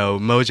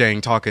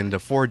 Mojang talking to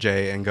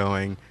 4J and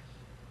going,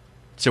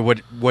 so what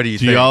do you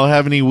think? Do y'all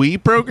have any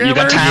Wii programmers? You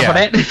got time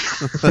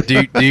for that?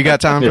 do you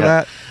got time for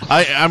that?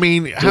 I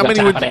mean, how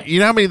many would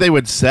how many they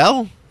would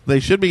sell? They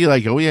should be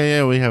like, oh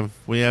yeah, we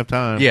have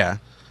time. Yeah.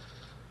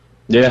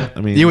 Yeah.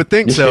 I mean, you would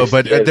think so,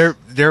 but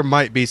there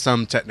might be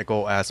some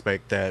technical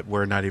aspect that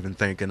we're not even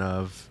thinking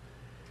of.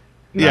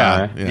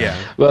 Yeah.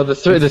 Well, the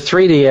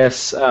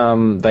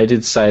 3DS, they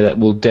did say that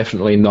will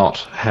definitely not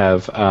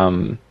have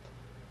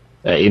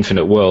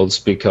infinite worlds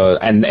because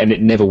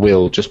it never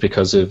will, just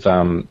because of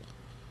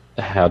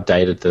how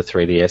dated the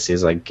 3DS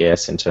is, I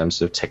guess, in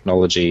terms of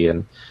technology.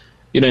 And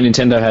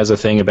Nintendo has a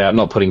thing about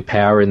not putting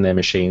power in their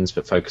machines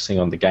but focusing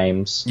on the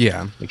games,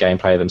 the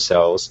gameplay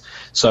themselves.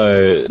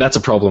 So that's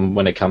a problem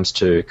when it comes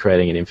to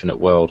creating an infinite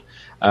world.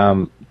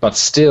 But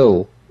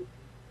still,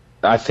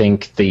 I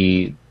think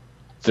the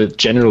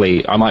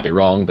generally, I might be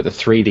wrong, but the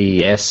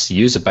 3DS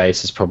user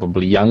base is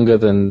probably younger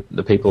than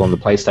the people on the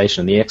PlayStation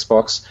and the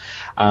Xbox.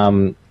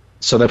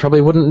 So they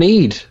probably wouldn't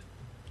need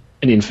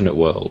an infinite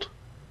world.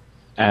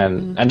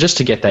 And just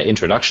to get that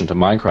introduction to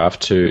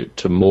Minecraft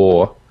to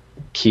more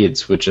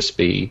kids would just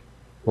be,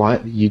 why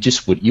you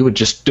would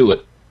just do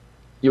it.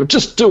 You would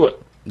just do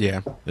it.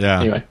 Yeah.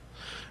 Anyway.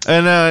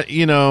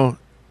 And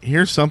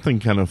here's something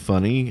kind of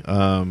funny.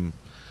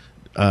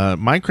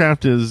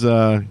 Minecraft is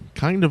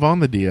kind of on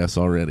the DS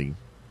already.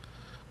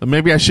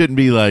 Maybe I shouldn't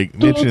be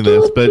mentioning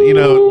this, but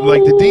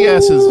the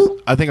DS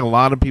is, I think a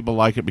lot of people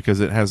like it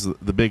because it has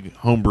the big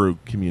homebrew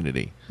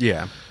community.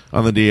 Yeah.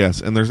 On the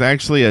DS, and there's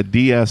actually a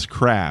DS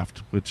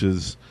Craft, which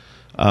is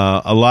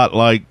a lot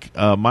like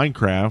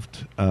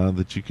Minecraft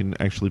that you can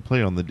actually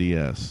play on the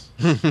DS.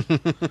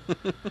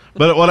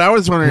 But what I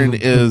was wondering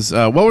is,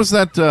 what was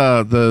that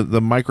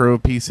the micro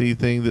PC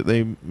thing that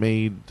they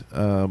made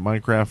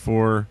Minecraft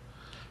for?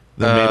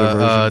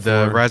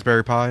 The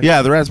Raspberry Pi?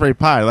 Yeah, the Raspberry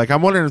Pi.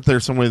 I'm wondering if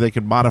there's some way they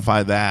could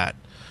modify that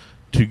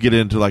to get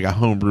into a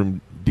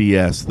homebrew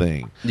DS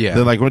thing. Yeah.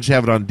 Then once you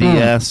have it on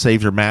DS,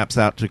 save your maps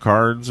out to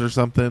cards or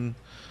something,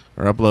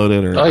 or upload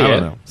it, or I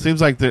don't know.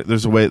 Seems like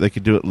there's a way they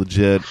could do it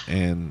legit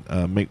and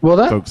make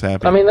folks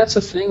happy. I mean, that's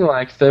the thing.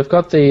 They've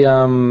got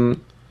the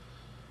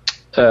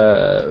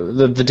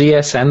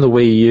DS and the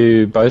Wii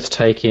U both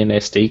take in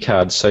SD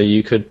cards, so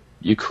you could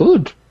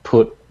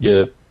put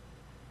your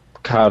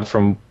card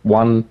from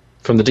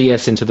the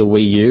DS into the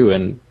Wii U,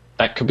 and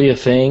that could be a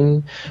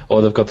thing.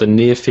 Or they've got the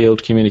near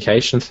field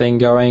communication thing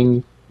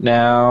going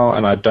now,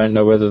 and I don't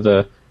know whether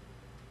the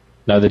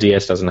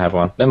DS doesn't have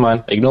one. Never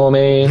mind, ignore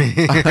me,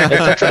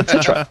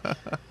 etc.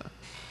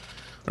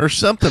 Or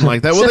something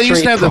like that. Well, they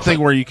used to have the thing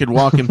where you could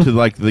walk into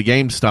the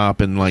GameStop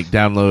and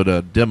download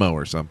a demo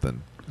or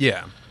something.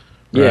 Yeah.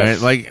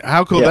 Right? Yes.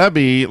 How cool would that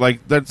be?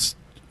 That's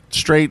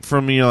straight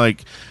from and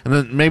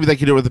then maybe they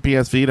could do it with the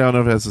PS Vita. I don't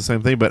know if that's the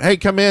same thing, but hey,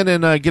 come in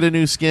and get a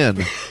new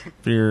skin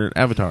for your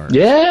avatar.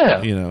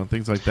 Yeah,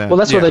 things like that. Well,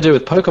 that's what they do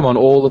with Pokemon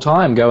all the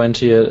time. Go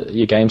into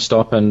your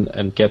GameStop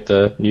and get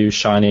the new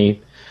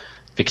shiny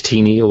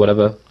Victini or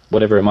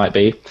whatever it might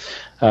be.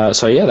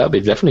 So yeah, that would be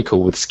definitely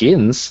cool with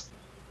skins.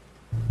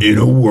 In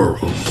a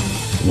world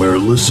where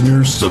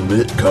listeners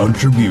submit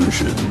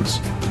contributions.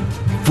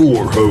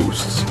 4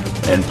 hosts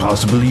and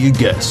possibly a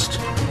guest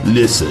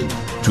listen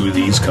to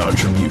these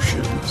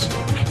contributions.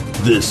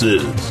 This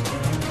is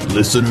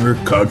Listener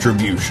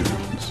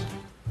Contributions.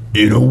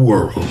 In a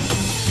world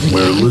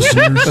where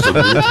listeners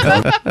submit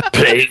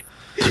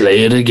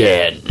Play it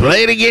again.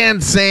 Play it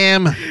again,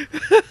 Sam.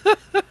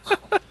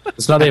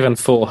 It's not even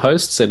 4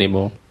 hosts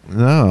anymore.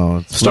 No,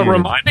 it's Stop weird.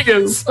 reminding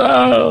us.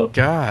 Oh.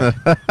 God.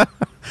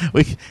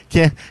 We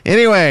can't.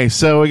 Anyway,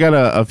 so we got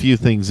a few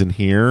things in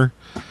here.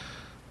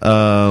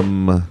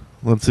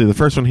 Let's see. The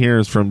first one here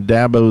is from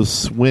Dabo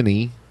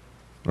Swinney,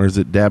 or is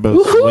it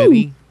Dabo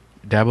Swinney?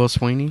 Dabo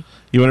Sweeney?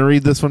 You want to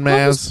read this one,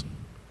 Maz?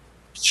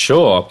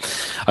 Sure.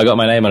 I got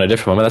my name on a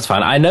different one, but that's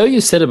fine. I know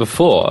you said it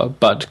before,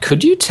 but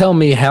could you tell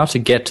me how to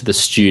get to the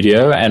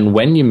studio and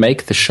when you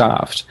make the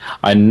shaft?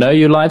 I know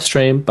you live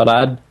stream, but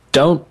I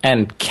don't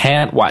and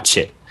can't watch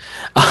it.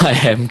 I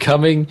am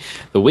coming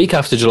the week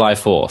after July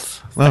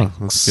 4th. Oh,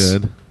 that's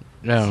good.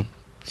 No.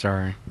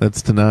 Sorry.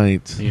 That's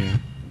tonight. Yeah.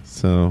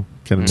 So,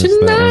 kind of missed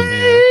that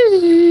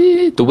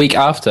one. The week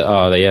after.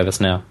 Oh, yeah,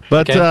 that's now.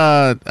 But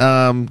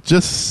Okay.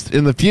 just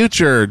in the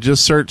future,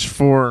 just search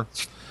for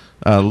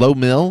Low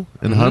Mill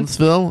in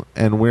Huntsville,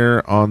 and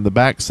we're on the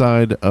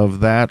backside of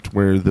that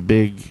where the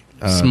big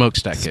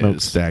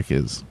smokestack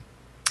is.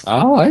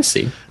 Oh, I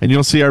see. And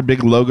you'll see our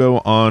big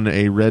logo on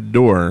a red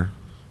door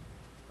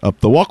up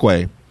the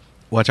walkway.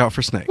 Watch out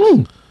for snakes.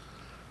 Oh.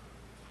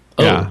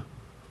 Yeah.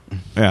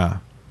 Yeah.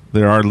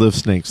 There are live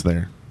snakes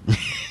there.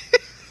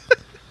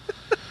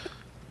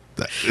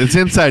 It's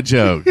inside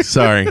joke.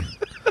 Sorry.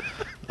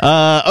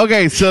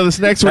 Okay, so this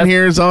next one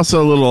here is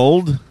also a little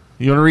old.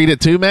 You want to read it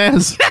too,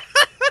 Maz?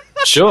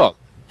 Sure.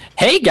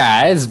 Hey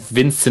guys,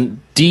 Vincent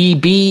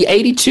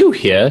DB82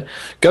 here.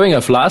 Going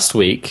off last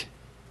week,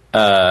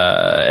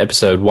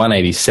 episode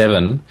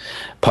 187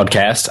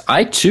 podcast,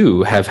 I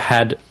too have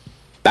had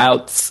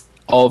bouts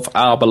of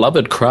our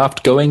beloved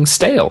craft going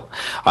stale.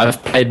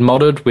 I've played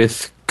modded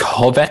with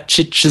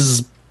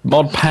Kovacic's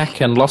mod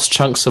pack and lost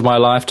chunks of my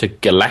life to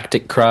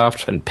Galactic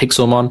Craft and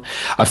Pixelmon.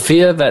 I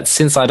fear that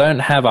since I don't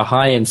have a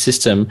high-end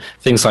system,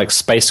 things like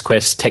Space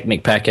Quest,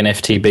 Technic Pack, and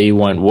FTB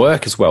won't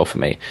work as well for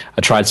me.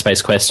 I tried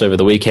Space Quest over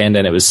the weekend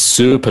and it was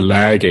super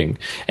lagging.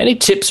 Any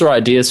tips or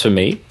ideas for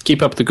me?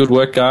 Keep up the good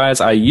work, guys.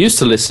 I used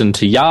to listen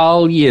to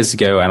y'all years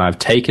ago and I've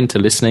taken to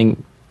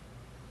listening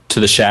to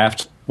the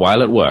Shaft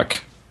while at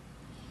work.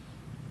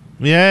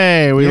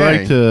 Yay, we Yay.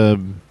 like to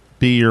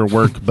be your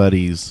work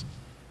buddies.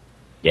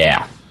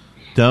 Yeah.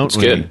 Don't It's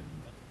we? good.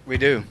 We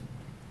do.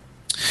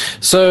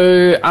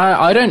 So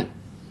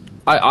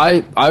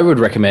I would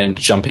recommend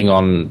jumping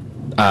on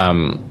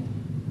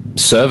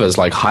servers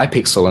like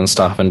Hypixel and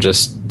stuff and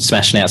just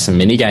smashing out some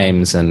mini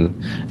games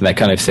and that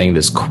kind of thing.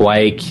 There's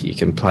Quake. You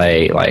can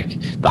play like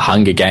the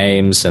Hunger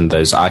Games and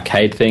those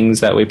arcade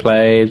things that we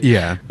played.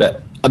 Yeah.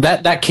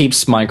 That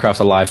keeps Minecraft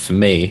alive for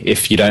me.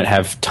 If you don't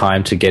have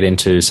time to get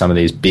into some of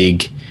these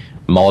big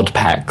mod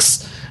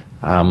packs,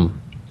 yeah.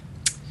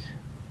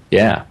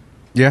 Yeah.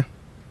 Yeah.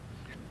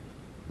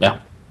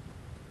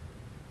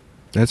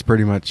 That's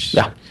pretty much.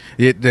 Yeah.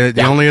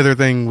 The only other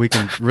thing we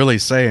can really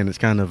say, and it's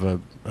kind of a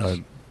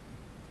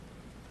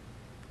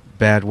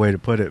bad way to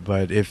put it,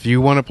 but if you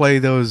want to play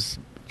those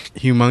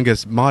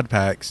humongous mod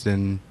packs,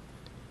 then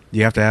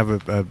you have to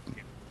have a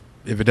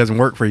if it doesn't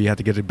work for you, you have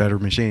to get a better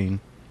machine.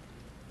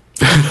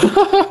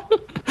 I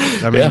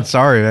mean, Yeah.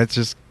 sorry, that's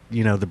just,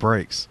 the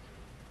breaks.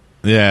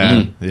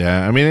 Yeah,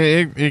 yeah. I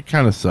mean, it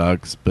kind of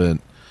sucks, but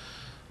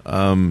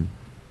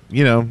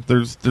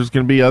there's going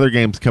to be other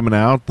games coming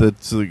out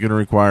that's going to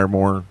require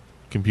more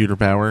computer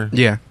power.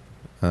 Yeah.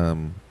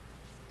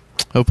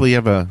 Hopefully, you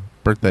have a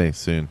birthday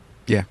soon.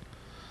 Yeah.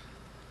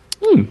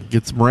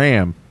 Get some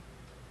RAM.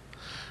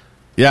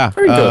 Yeah,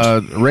 Very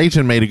good.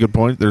 Ragin made a good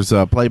point. There's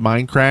Play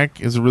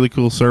Minecraft is a really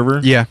cool server.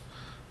 Yeah.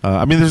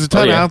 I mean, there's a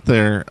ton yeah. out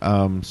there.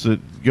 So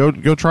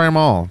go try them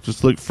all.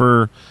 Just look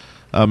for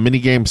a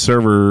minigame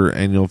server,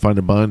 and you'll find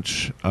a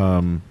bunch.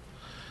 Gotta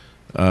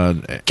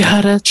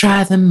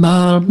try them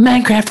all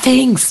Minecraft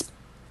things.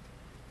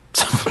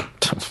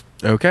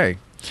 Okay.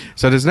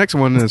 So this next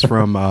one is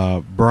from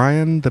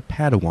Brian the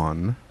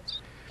Padawan.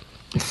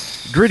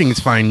 Greetings,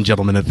 fine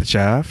gentlemen of the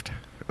Shaft.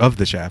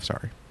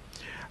 Sorry.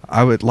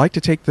 I would like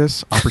to take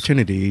this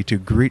opportunity to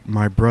greet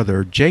my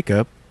brother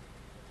Jacob.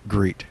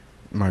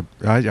 I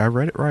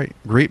read it right.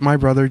 Greet my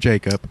brother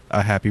Jacob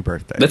a happy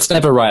birthday. Let's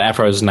never write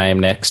Afro's name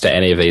next to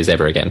any of these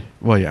ever again.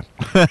 Well, yeah.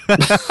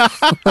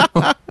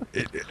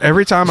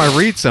 Every time I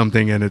read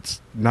something and it's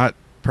not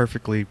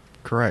perfectly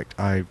correct,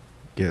 I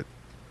get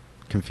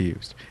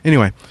confused.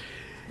 Anyway,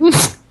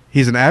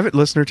 he's an avid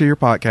listener to your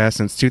podcast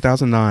since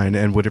 2009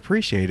 and would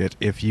appreciate it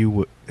if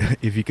you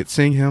could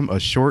sing him a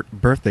short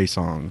birthday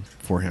song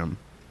for him.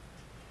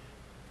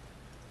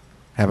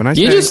 Have a nice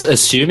You're day. just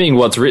assuming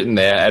what's written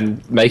there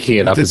and making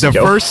it up as you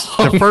go.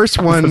 The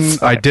first one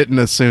I didn't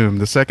assume.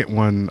 The second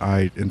one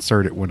I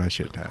inserted when I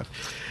shouldn't have.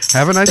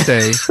 Have a nice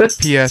day.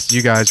 P.S.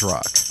 You guys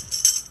rock.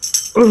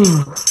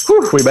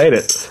 We made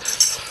it.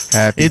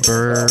 Happy It's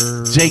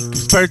birthday.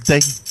 Jacob's birthday.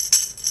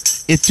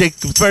 It's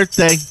Jacob's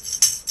birthday.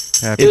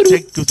 It's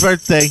Jacob's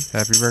birthday.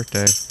 Happy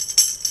birthday.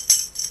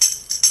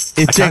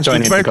 It's Can't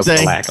join Jacob's in because of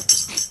the birthday. lag.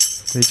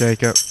 Hey,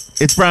 Jacob.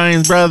 It's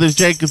Brian's brother's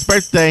Jacob's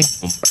birthday.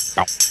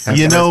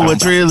 You know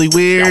what's really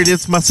weird?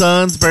 It's my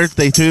son's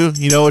birthday, too.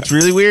 You know what's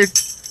really weird?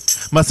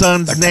 My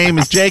son's name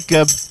is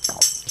Jacob.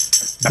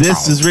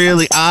 This is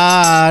really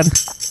odd.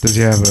 Does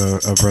he have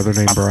a brother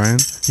named Brian?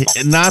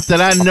 Not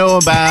that I know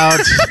about.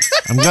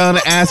 I'm going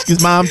to ask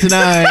his mom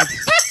tonight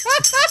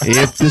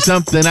if there's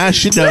something I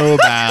should know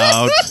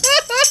about.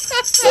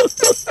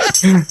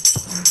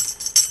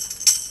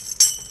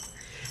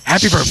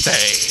 Happy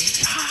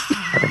birthday.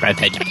 Happy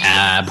birthday,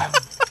 Jacob.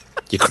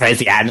 You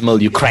crazy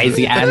animal, you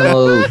crazy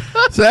animal.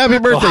 So happy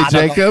birthday,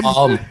 Jacob.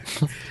 Um,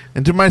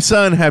 And to my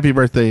son, happy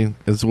birthday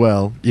as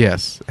well.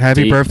 Yes.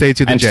 Happy birthday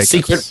to the and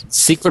Jacobs.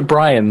 secret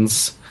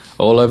Bryans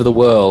all over the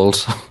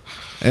world.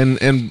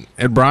 And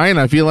Brian,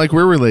 I feel like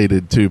we're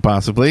related too,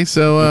 possibly.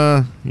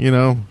 So,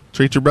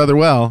 treat your brother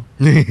well.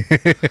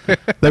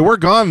 They were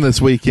gone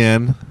this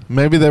weekend.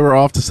 Maybe they were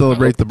off to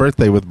celebrate the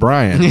birthday with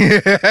Brian. I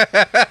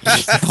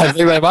think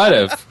they might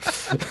have.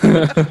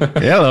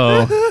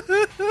 Hello.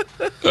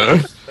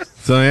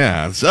 So,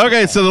 yeah.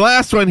 Okay, so the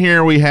last one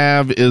here we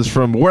have is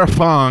from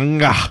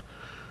Werfang,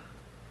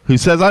 who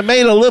says, I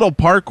made a little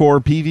parkour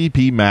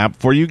PvP map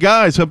for you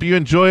guys. Hope you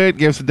enjoy it.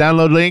 Give us a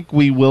download link.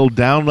 We will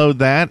download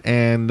that,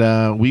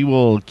 and we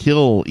will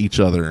kill each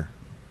other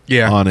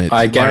on it.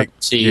 I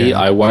guarantee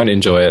I won't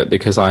enjoy it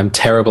because I'm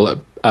terrible at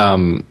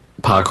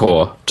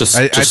parkour.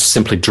 Just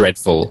simply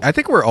dreadful. I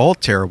think we're all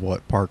terrible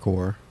at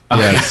parkour.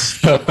 Yes.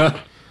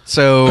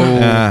 So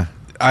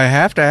I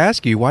have to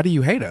ask you, why do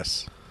you hate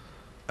us?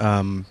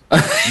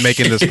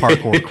 Making this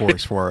parkour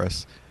course for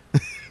us.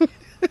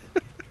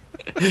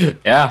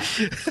 Yeah,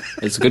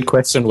 it's a good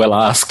question. Well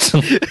asked.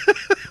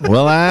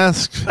 Well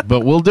asked,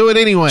 but we'll do it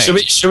anyway. Should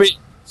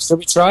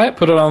we try it?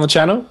 Put it on the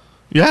channel?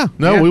 Yeah,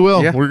 we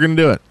will. Yeah. We're going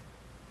to do it.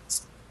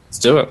 Let's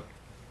do it.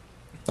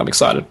 I'm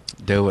excited.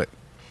 Do it.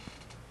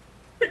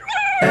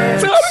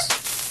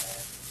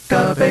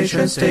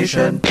 Excavation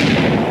station.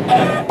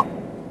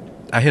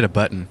 I hit a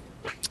button.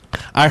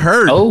 I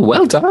heard. Oh,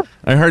 well done.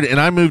 I heard, and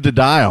I moved a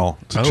dial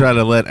to try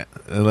to let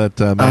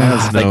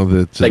Maz know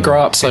that they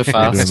grow up so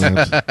fast.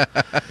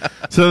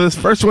 So this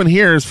first one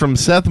here is from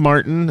Seth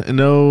Martin.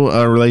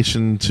 No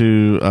relation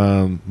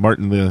to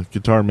Martin, the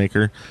guitar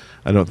maker,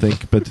 I don't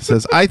think. But it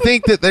says, I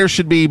think that there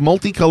should be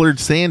multicolored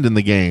sand in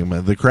the game.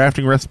 The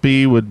crafting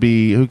recipe would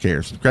be, who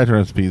cares? Crafting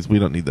recipes, we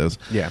don't need those.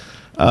 Yeah.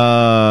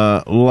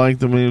 Like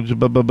the moves,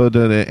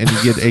 and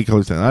you get 8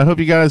 colors. I hope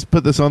you guys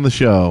put this on the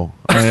show.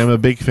 I am a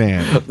big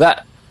fan.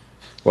 That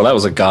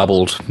was a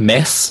garbled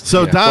mess.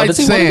 So dyed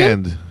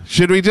sand.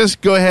 Should we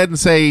just go ahead and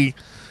say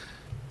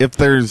if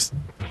there's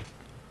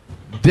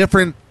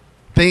different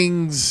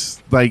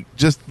things, like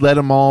just let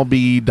them all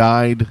be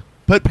dyed?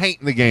 Put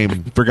paint in the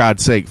game, for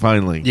God's sake,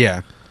 finally.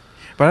 Yeah.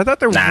 But I thought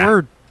there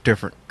were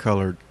different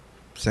colored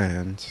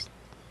sands.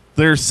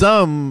 There's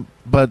some,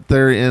 but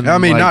they're in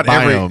not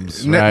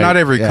biomes, every not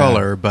every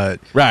color, but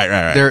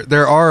right.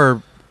 There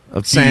are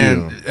a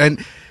sand few.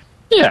 and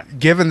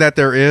given that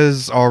there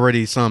is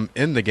already some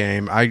in the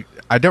game, I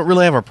don't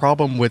really have a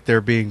problem with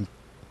there being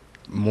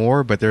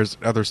more, but there's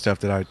other stuff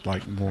that I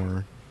like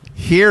more.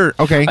 Here,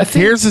 okay,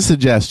 here's a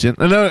suggestion.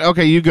 No,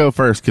 okay, you go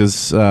first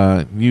because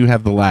you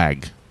have the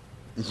lag.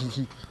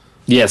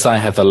 Yes, I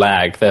have the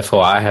lag,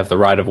 therefore I have the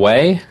right of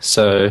way,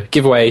 so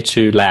give way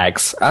to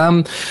lags.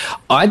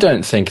 I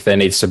don't think there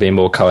needs to be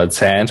more coloured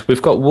sand.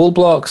 We've got wool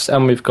blocks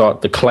and we've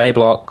got the clay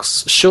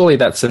blocks. Surely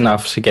that's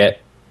enough to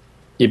get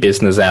your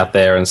business out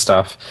there and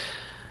stuff.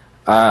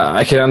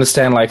 I can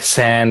understand like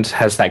sand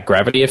has that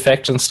gravity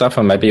effect and stuff,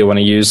 and maybe you want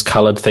to use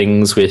coloured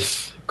things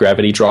with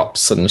gravity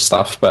drops and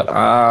stuff,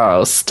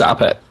 but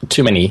stop it.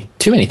 Too many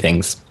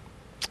things.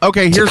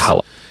 Okay,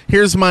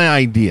 here's my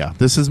idea.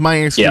 This is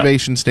my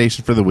excavation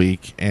station for the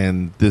week,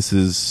 and this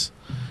is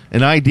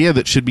an idea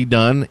that should be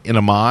done in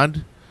a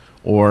mod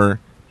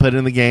or put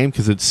in the game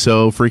because it's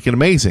so freaking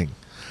amazing.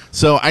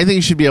 So I think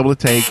you should be able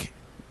to take...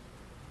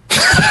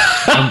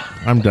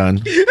 I'm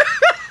done.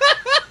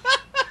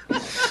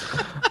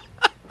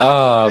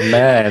 Oh,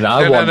 man.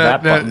 I want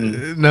that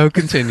button. No,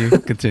 continue.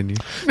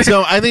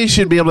 So I think you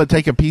should be able to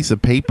take a piece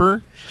of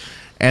paper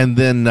and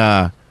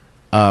then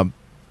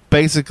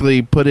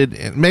basically put it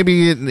in,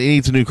 maybe it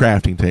needs a new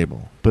crafting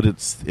table, but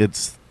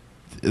it's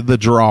the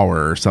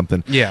drawer or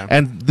something. Yeah.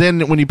 And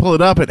then when you pull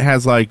it up, it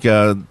has like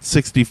a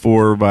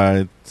 64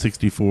 by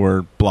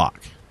 64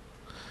 block.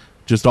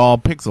 Just all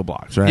pixel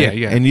blocks, right?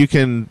 Yeah. And you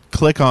can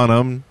click on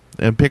them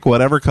and pick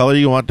whatever color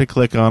you want to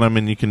click on them,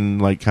 and you can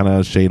like kind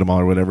of shade them all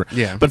or whatever.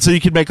 Yeah. But so you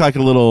can make like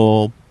a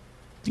little,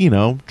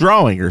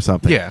 drawing or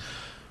something. Yeah.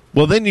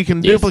 Well, then you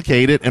can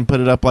duplicate it and put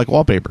it up like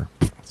wallpaper.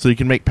 So you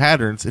can make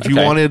patterns. If you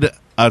wanted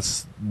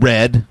us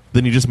red,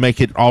 then you just make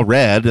it all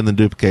red and then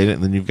duplicate it,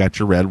 and then you've got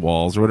your red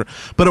walls or whatever.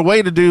 But a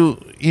way to do,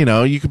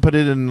 you could put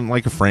it in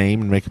like a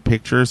frame and make a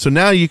picture. So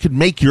now you could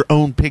make your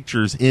own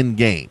pictures in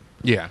game.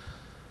 Yeah.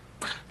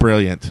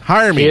 Brilliant.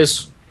 Hire me.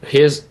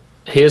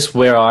 Here's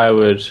where I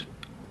would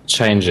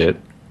change it.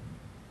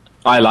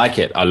 I like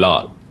it a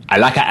lot.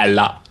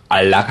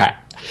 I like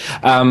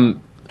it.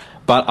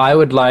 But I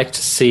would like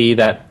to see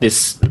that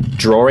this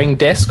drawing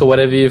desk or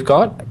whatever you've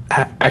got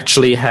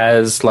actually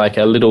has like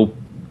a little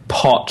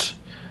pot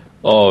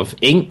of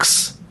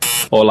inks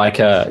or like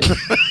a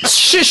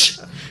shush.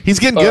 He's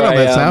getting good on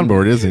that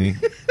soundboard, isn't he?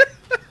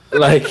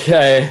 Like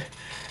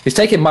he's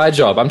taking my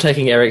job. I'm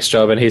taking Eric's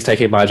job, and he's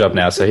taking my job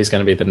now. So he's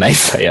going to be the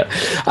naysayer.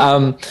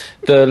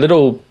 The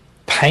little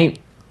paint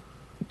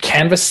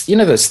canvas, you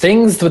know, those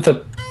things with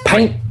the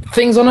paint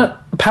things on it,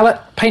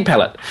 paint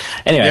palette.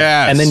 Anyway,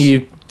 and then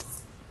you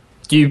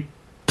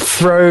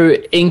throw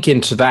ink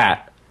into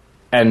that,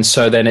 and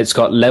so then it's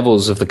got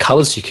levels of the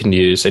colors you can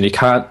use, and you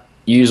can't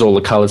use all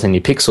the colors in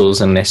your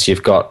pixels unless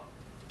you've got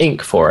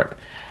ink for it.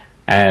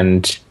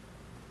 And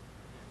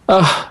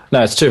oh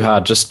no, it's too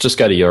hard. Just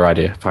go to your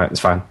idea. Fine, it's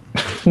fine.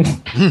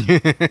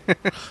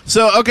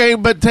 So okay,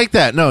 but take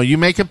that. No, you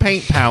make a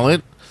paint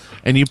palette.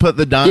 And you put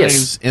the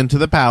dies into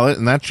the palette,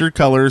 and that's your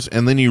colors,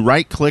 and then you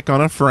right-click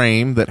on a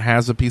frame that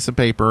has a piece of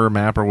paper or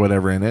map or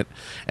whatever in it,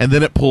 and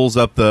then it pulls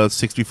up the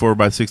 64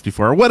 by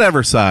 64 or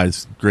whatever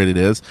size grid it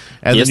is,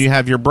 and then you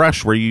have your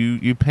brush where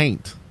you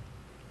paint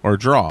or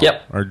draw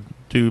or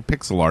do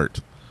pixel art.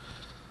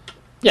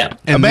 Yeah.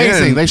 And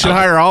amazing. They should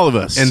hire all of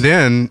us. And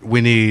then we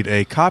need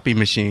a copy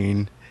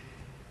machine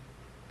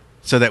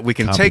so that we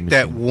can take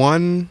that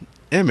one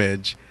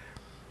image,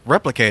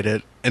 replicate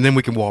it, and then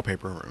we can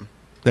wallpaper a room.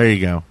 There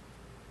you go.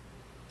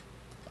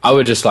 I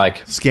would just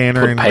like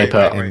scanner put paper,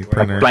 and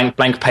printer.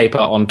 blank paper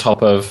on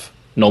top of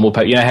normal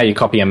paper. You know how you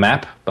copy a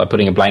map by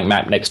putting a blank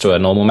map next to a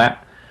normal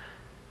map?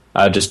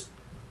 Just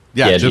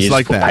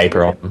like put that.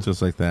 Paper on.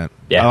 Just like that.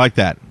 Yeah, I like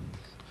that.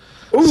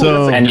 Ooh,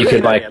 so and you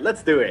could like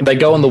let's do it. They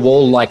go on the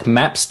wall like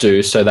maps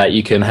do, so that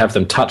you can have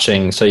them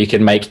touching, so you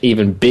can make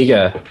even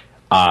bigger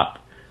art.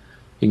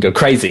 You can go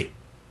crazy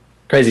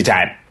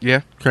time. Yeah,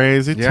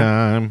 crazy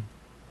time.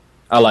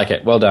 I like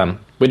it. Well done.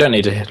 We don't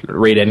need to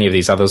read any of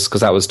these others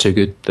because that was too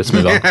good. Let's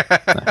move on.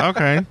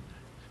 Okay.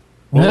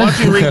 Well, why don't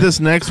you read this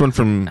next one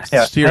from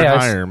Steer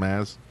Higher,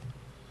 Maz?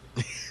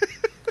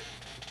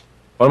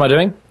 What am I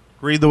doing?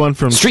 Read the one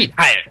from Street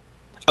Higher.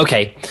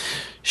 Okay.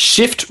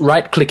 Shift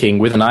right-clicking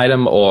with an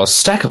item or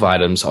stack of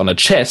items on a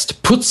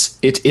chest puts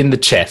it in the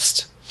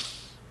chest.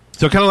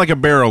 So kind of like a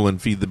barrel in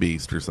Feed the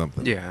Beast or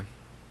something. Yeah.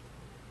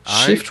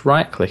 Shift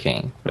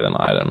right-clicking with an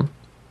item.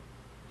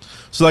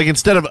 So, like,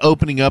 instead of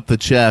opening up the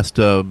chest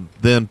to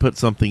then put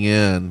something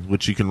in,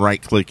 which you can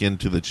right-click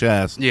into the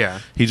chest,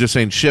 he's just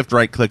saying shift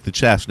right-click the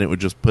chest, and it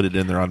would just put it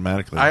in there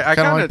automatically. I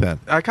kind of like that.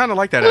 I kind of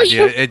like that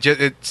idea.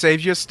 It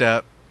saves you a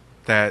step.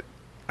 That,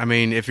 I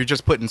mean, if you're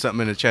just putting something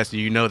in the chest,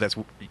 you know that's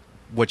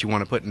what you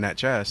want to put in that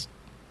chest.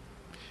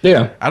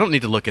 Yeah. I don't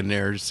need to look in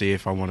there to see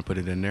if I want to put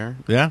it in there.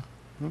 Yeah.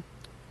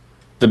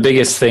 The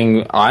biggest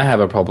thing I have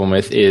a problem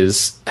with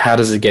is how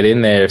does it get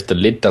in there if the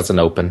lid doesn't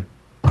open?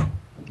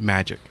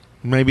 Magic.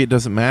 Maybe it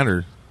doesn't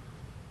matter.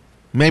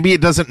 Maybe it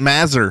doesn't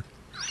mazzer.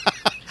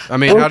 I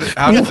mean, how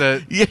did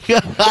the...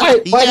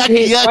 Why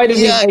did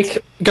he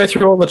go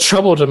through all the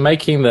trouble to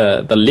making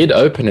the lid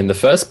open in the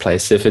first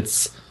place if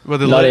it's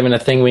not even a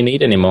thing we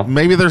need anymore?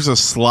 Maybe there's a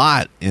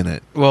slot in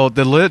it. Well,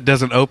 the lid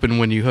doesn't open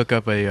when you hook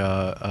up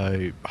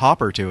a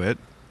hopper to it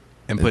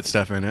and put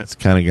stuff in it. It's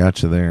kind of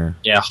got you there.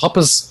 Yeah,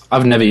 hoppers...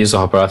 I've never used a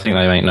hopper. I think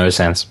they make no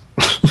sense.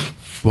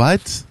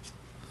 What?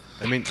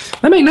 I mean,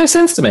 they make no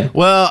sense to me.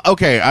 Well,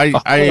 okay, I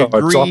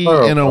agree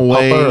in a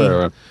way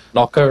or a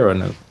knocker or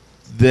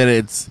that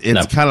it's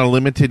kind of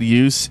limited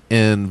use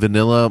in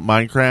vanilla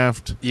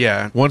Minecraft.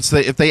 Yeah.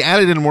 If they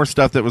added in more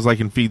stuff that was like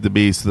in Feed the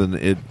Beast,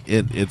 then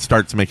it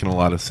starts making a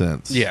lot of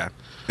sense. Yeah.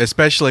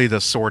 Especially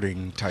the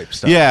sorting type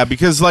stuff. Yeah,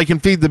 because like in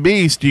Feed the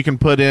Beast, you can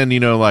put in,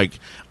 like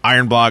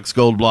iron blocks,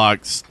 gold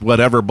blocks,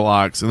 whatever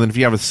blocks, and then if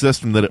you have a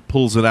system that it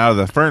pulls it out of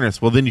the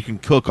furnace, well, then you can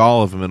cook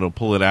all of them and it'll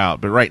pull it out.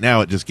 But right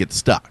now, it just gets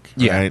stuck.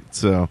 Yeah. Right?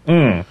 So,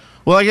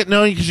 well, I get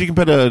because you can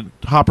put a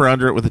hopper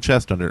under it with a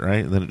chest under it,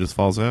 right? And then it just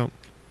falls out.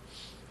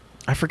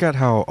 I forgot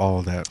how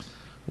all that.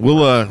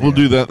 We'll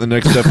do that in the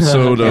next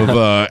episode of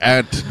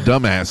At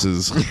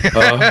Dumbasses.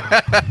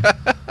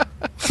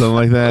 Something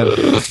like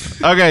that.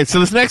 Okay, so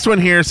this next one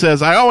here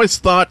says, I always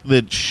thought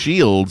that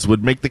shields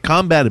would make the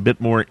combat a bit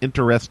more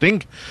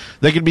interesting.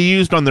 They could be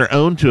used on their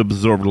own to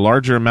absorb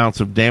larger amounts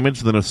of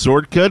damage than a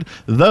sword could,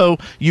 though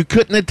you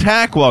couldn't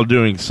attack while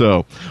doing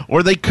so.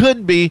 Or they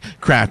could be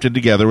crafted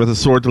together with a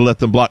sword to let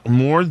them block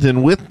more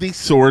than with the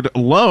sword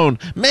alone,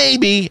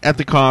 maybe at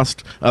the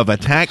cost of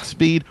attack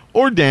speed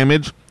or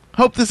damage.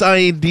 Hope this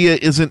idea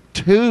isn't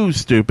too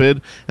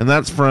stupid. And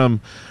that's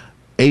from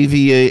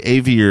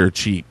Aviator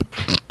Cheap.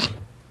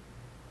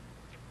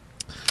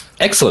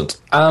 Excellent.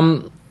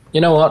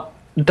 You know what?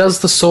 Does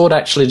the sword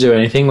actually do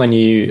anything when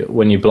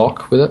you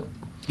block with it?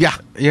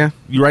 Yeah.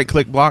 You right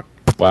click block.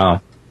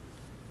 Wow.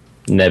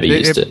 Never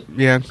used it.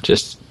 Yeah.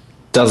 Just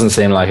doesn't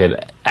seem like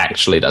it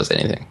actually does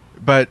anything.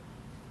 But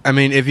I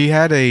mean, if you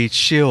had a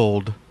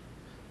shield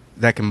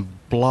that can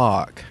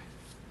block,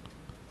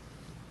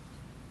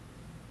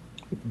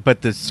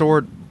 but the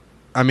sword,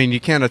 I mean, you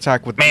can't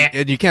attack with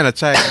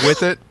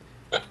it.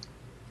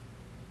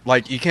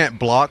 Like, you can't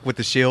block with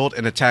the shield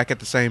and attack at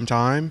the same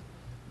time.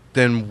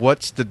 then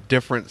what's the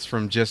difference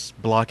from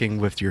just blocking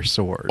with your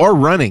sword? Or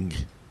running.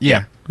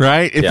 Yeah.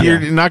 Right? If you're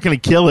not going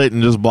to kill it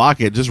and just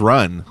block it, just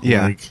run.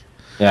 Yeah.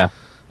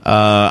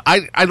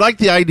 I like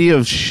the idea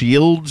of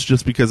shields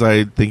just because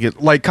I think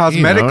it like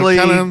cosmetically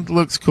kind of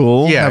looks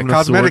cool. Yeah,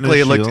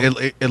 cosmetically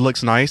it it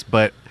looks nice,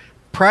 but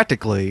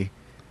practically,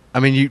 I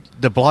mean,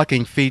 the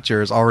blocking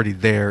feature is already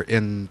there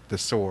in the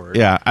sword.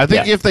 Yeah, I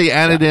think if they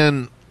added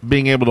in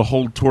being able to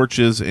hold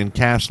torches and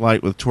cast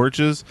light with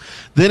torches,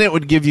 then it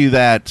would give you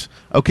that,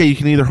 okay, you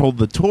can either hold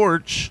the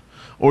torch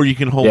or you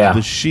can hold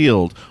the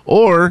shield,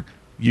 or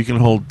you can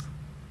hold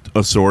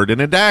a sword and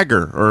a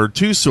dagger, or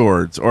two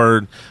swords,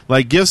 or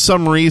like give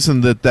some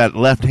reason that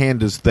left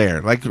hand is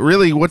there. Like,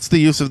 really, what's the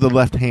use of the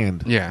left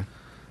hand? Yeah.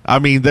 I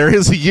mean, there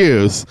is a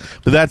use,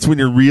 but that's when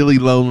you're really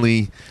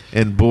lonely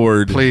and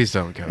bored. Please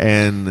don't go.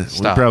 And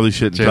Stop. We probably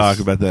shouldn't talk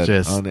about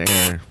that on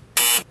air.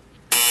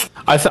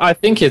 I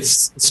think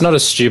it's not a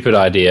stupid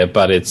idea,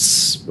 but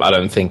I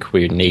don't think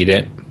we need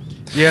it.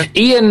 Yeah.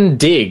 Ian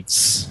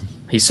Diggs,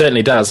 he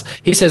certainly does.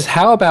 He says,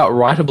 how about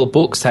writable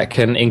books that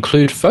can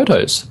include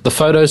photos? The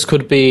photos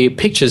could be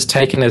pictures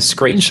taken as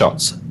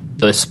screenshots.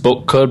 This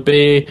book could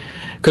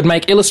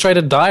make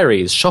illustrated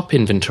diaries, shop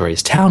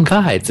inventories, town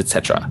guides,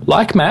 etc.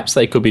 Like maps,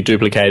 they could be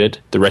duplicated.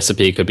 The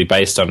recipe could be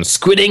based on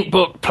Squid Ink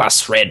book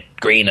plus red,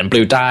 green, and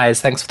blue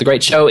dyes. Thanks for the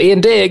great show,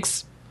 Ian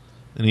Diggs.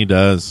 And he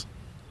does.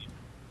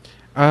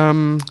 What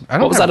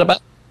was that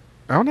about?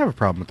 I don't have a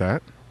problem with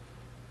that.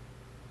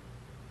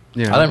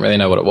 Yeah, I don't really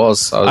know what it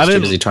was. I was too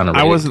busy trying to read.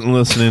 I wasn't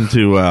listening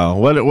too well.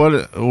 What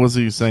was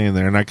he saying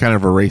there? And I kind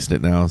of erased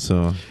it now.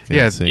 So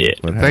thanks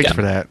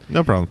for that.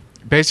 No problem.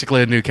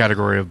 Basically, a new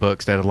category of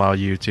books that allow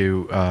you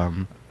to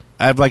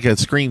have like a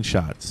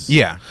screenshots.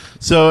 Yeah.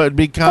 So it'd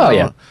be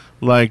kind of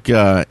like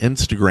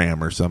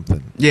Instagram or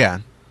something.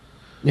 Yeah.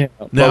 Yeah.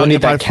 Now,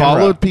 if I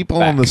followed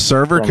people on the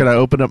server, could I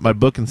open up my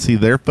book and see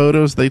their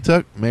photos they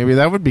took? Maybe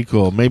that would be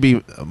cool. Maybe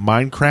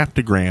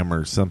Minecraftogram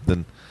or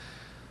something.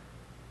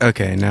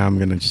 Okay, now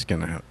I'm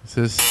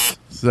is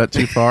that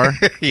too far?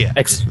 Yeah.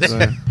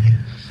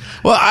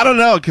 Well, I don't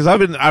know, because I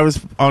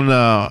was on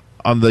the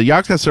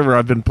Yakuza server.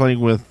 I've been playing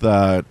with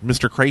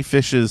Mr.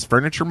 Crayfish's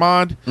furniture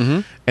mod,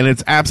 and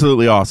it's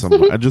absolutely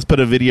awesome. I just put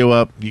a video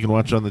up. You can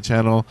watch it on the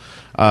channel.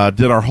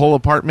 Did our whole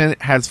apartment.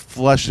 It has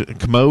flush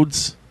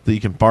commodes that you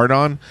can fart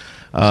on,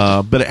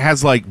 but it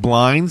has like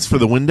blinds for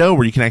the window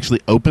where you can actually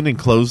open and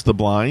close the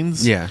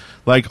blinds. Yeah,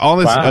 like all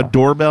this a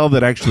doorbell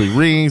that actually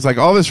rings. Like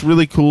all this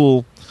really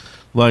cool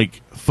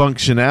like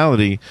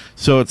functionality.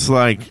 So it's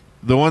like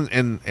the one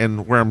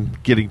and where I'm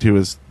getting to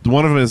is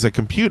one of them is a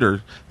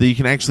computer that you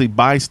can actually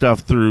buy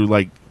stuff through.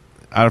 Like,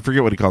 I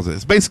forget what he calls it.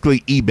 It's basically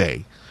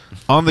eBay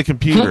on the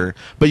computer,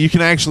 but you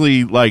can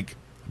actually, like,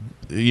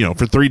 for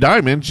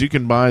 $3 you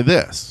can buy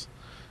this.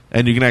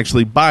 And you can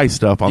actually buy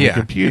stuff on the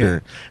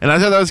computer. Yeah. And I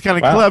thought that was kind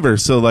of clever.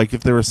 So, like,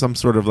 if there was some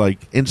sort of,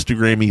 like,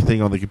 Instagram-y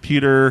thing on the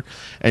computer,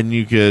 and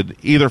you could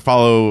either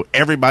follow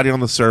everybody on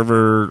the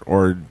server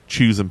or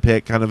choose and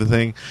pick kind of a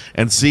thing,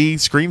 and see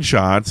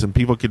screenshots, and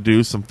people could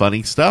do some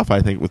funny stuff,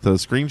 I think, with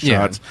those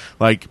screenshots.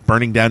 Like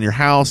burning down your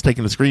house,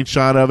 taking a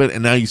screenshot of it,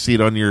 and now you see it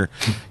on your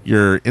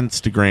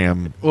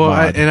Instagram. Well,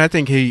 I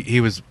think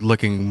he was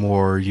looking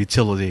more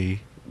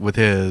utility with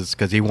his,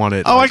 because he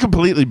wanted. I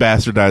completely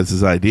bastardized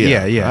his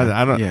idea.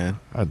 Yeah.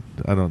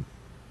 I don't.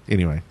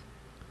 Anyway,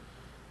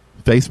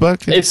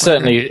 Facebook. It's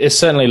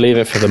certainly leave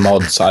it for the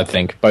mods. I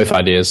think both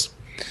ideas.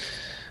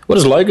 What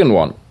does Logan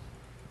want?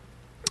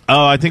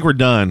 Oh, I think we're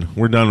done.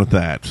 We're done with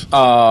that.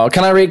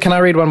 Can I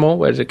read one more?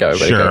 Where did it go?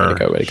 Where'd it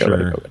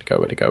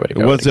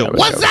go? What's it?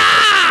 What's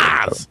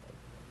up?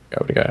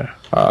 Where'd it go?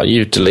 Oh,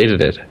 you deleted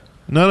it.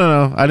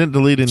 No. I didn't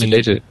delete any.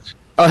 Deleted it.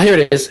 Oh, here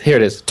it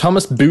is.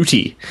 Thomas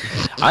Booty.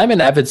 I'm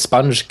an avid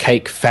sponge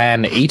cake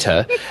fan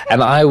eater,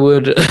 and I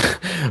would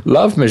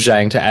love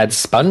Mojang to add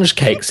sponge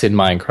cakes in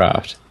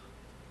Minecraft.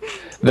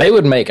 They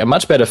would make a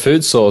much better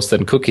food source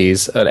than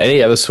cookies and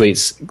any other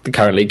sweets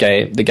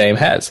the game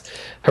has.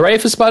 Hooray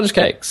for sponge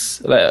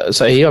cakes.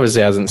 So he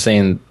obviously hasn't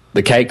seen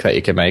the cake that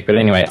you can make, but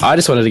anyway, I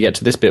just wanted to get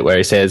to this bit where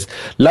he says,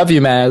 love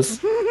you,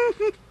 Maz.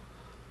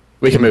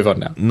 We can move on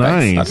now.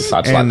 Nice. I just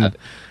like that.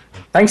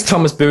 Thanks,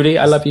 Thomas Booty.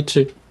 I love you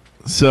too.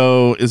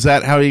 So, is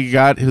that how he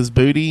got his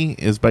booty?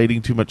 Is by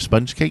eating too much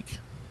sponge cake?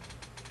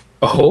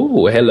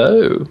 Oh,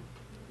 hello.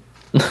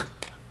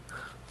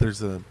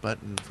 There's a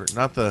button for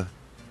not the.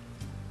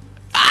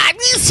 I'm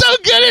so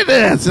good at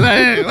this, and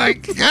I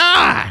like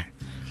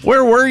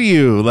where were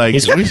you? Like,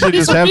 we should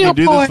just have you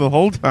do this the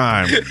whole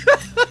time.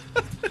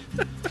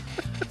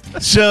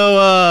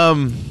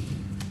 So,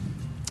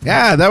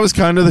 yeah, that was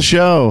kind of the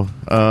show.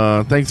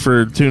 Thanks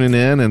for tuning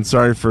in, and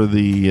sorry for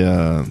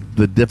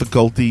the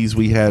difficulties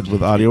we had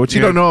with audio, which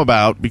you don't know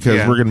about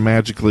because we're going to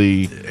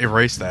magically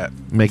erase that,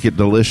 make it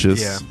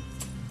delicious. Yeah.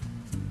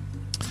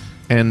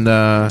 And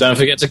don't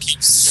forget to keep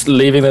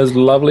leaving those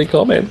lovely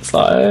comments.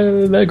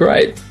 They're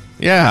great.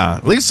 Yeah,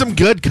 leave some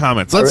good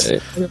comments. Let's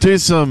do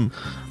some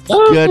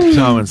good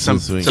comments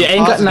this week. You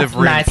ain't got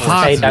nothing nice to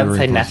say, don't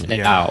say nothing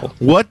at all.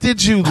 What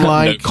did you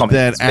like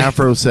that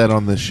Afro said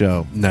on the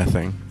show?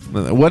 Nothing.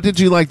 What did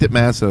you like that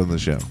Matt said on the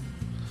show?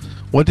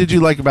 What did you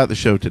like about the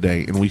show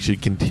today? And we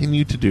should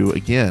continue to do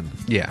again.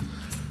 Yeah.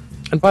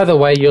 And by the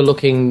way, you're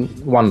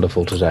looking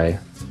wonderful today,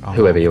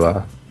 whoever you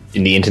are.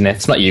 In the internet.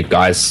 It's not you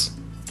guys.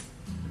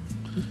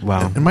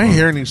 Wow. And my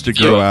hair needs to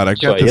grow out. I've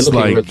got this, you're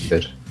looking like, really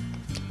good.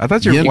 I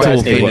thought you were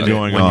mental thing thing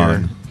going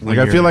on. Like,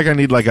 I feel like I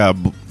need, like, a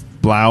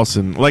blouse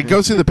and, like,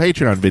 go see the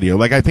Patreon video.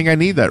 Like, I think I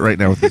need that right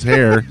now with his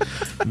hair.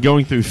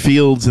 Going through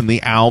fields in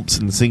the Alps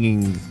and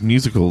singing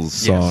musicals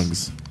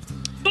songs.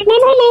 So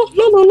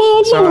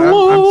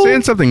I'm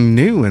seeing something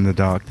new in the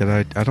doc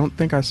that I don't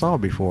think I saw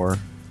before.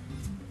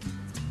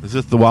 Is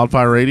this the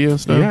Wildfire Radio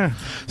stuff? Yeah.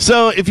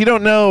 So, if you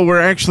don't know,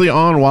 we're actually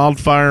on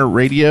Wildfire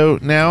Radio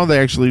now. They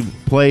actually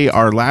play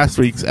our last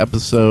week's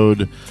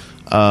episode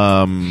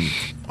on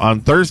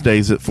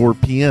Thursdays at 4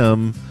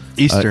 p.m.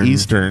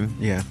 Eastern.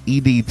 Yeah.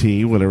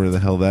 EDT, whatever the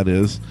hell that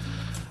is.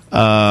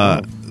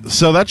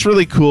 So, that's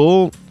really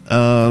cool.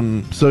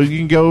 So, you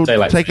can go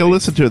take a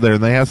listen to it there.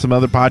 And they have some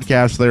other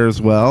podcasts there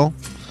as well.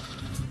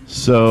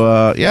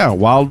 So,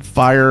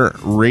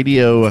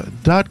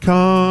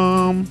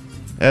 wildfireradio.com.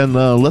 And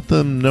let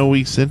them know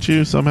we sent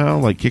you somehow.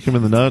 Like, kick them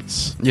in the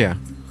nuts. Yeah.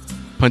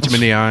 Punch him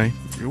in the eye.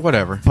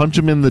 Whatever. Punch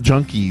them in the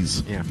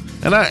junkies. Yeah.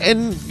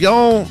 And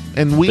y'all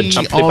and we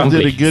all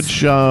did a good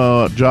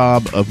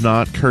job of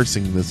not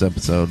cursing this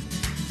episode.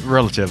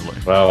 Relatively.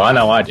 Well, I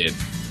know I did.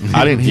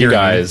 I didn't hear you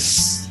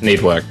guys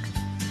need work.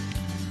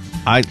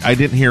 I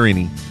didn't hear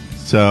any.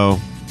 So,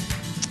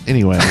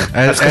 anyway.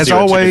 as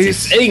always.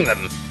 Seeing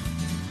them.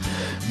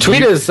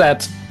 Tweet us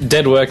at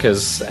Dead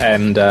Workers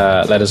and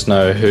let us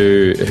know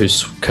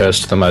who's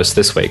cursed the most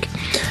this week.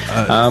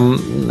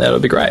 That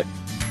would be great.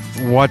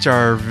 Watch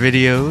our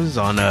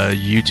videos on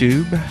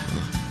YouTube.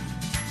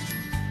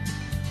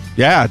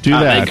 Yeah, do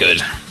that.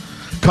 Good.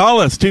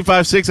 Call us,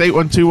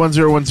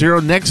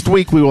 256-812-1010. Next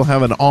week, we will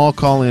have an all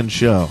call-in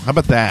show. How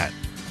about that?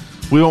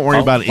 We won't worry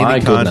about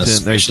any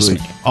content next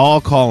week.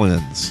 All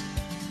call-ins.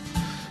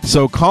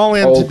 So call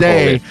in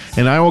today,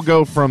 and I will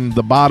go from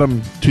the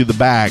bottom to the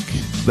back.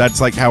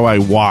 That's like how I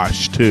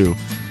wash, too.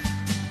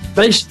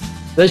 They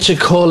should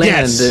call in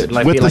and do,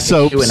 like, with be the like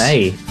soaps.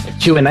 a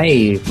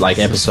Q&A like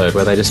episode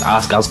where they just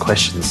ask us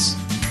questions.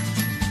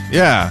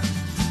 Yeah.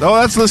 Oh,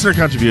 that's listener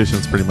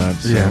contributions, pretty much.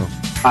 So. Yeah.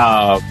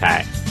 Oh,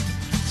 okay.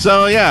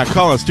 So, yeah,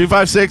 call us,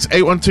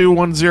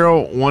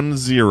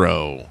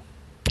 256-812-1010.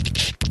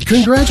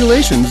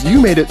 Congratulations,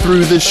 you made it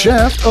through The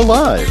Shaft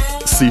alive.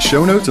 See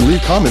show notes and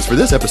leave comments for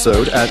this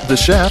episode at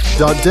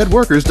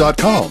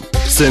theshaft.deadworkers.com.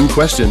 Send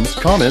questions,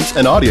 comments,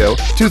 and audio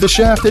to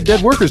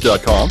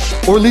theshaft@deadworkers.com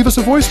or leave us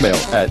a voicemail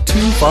at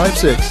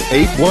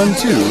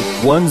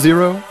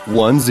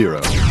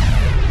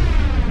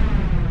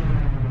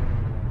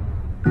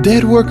 256-812-1010.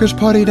 Dead Workers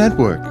Party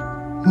Network.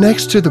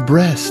 Next to the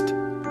breast,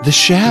 the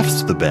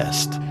shaft's the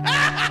best.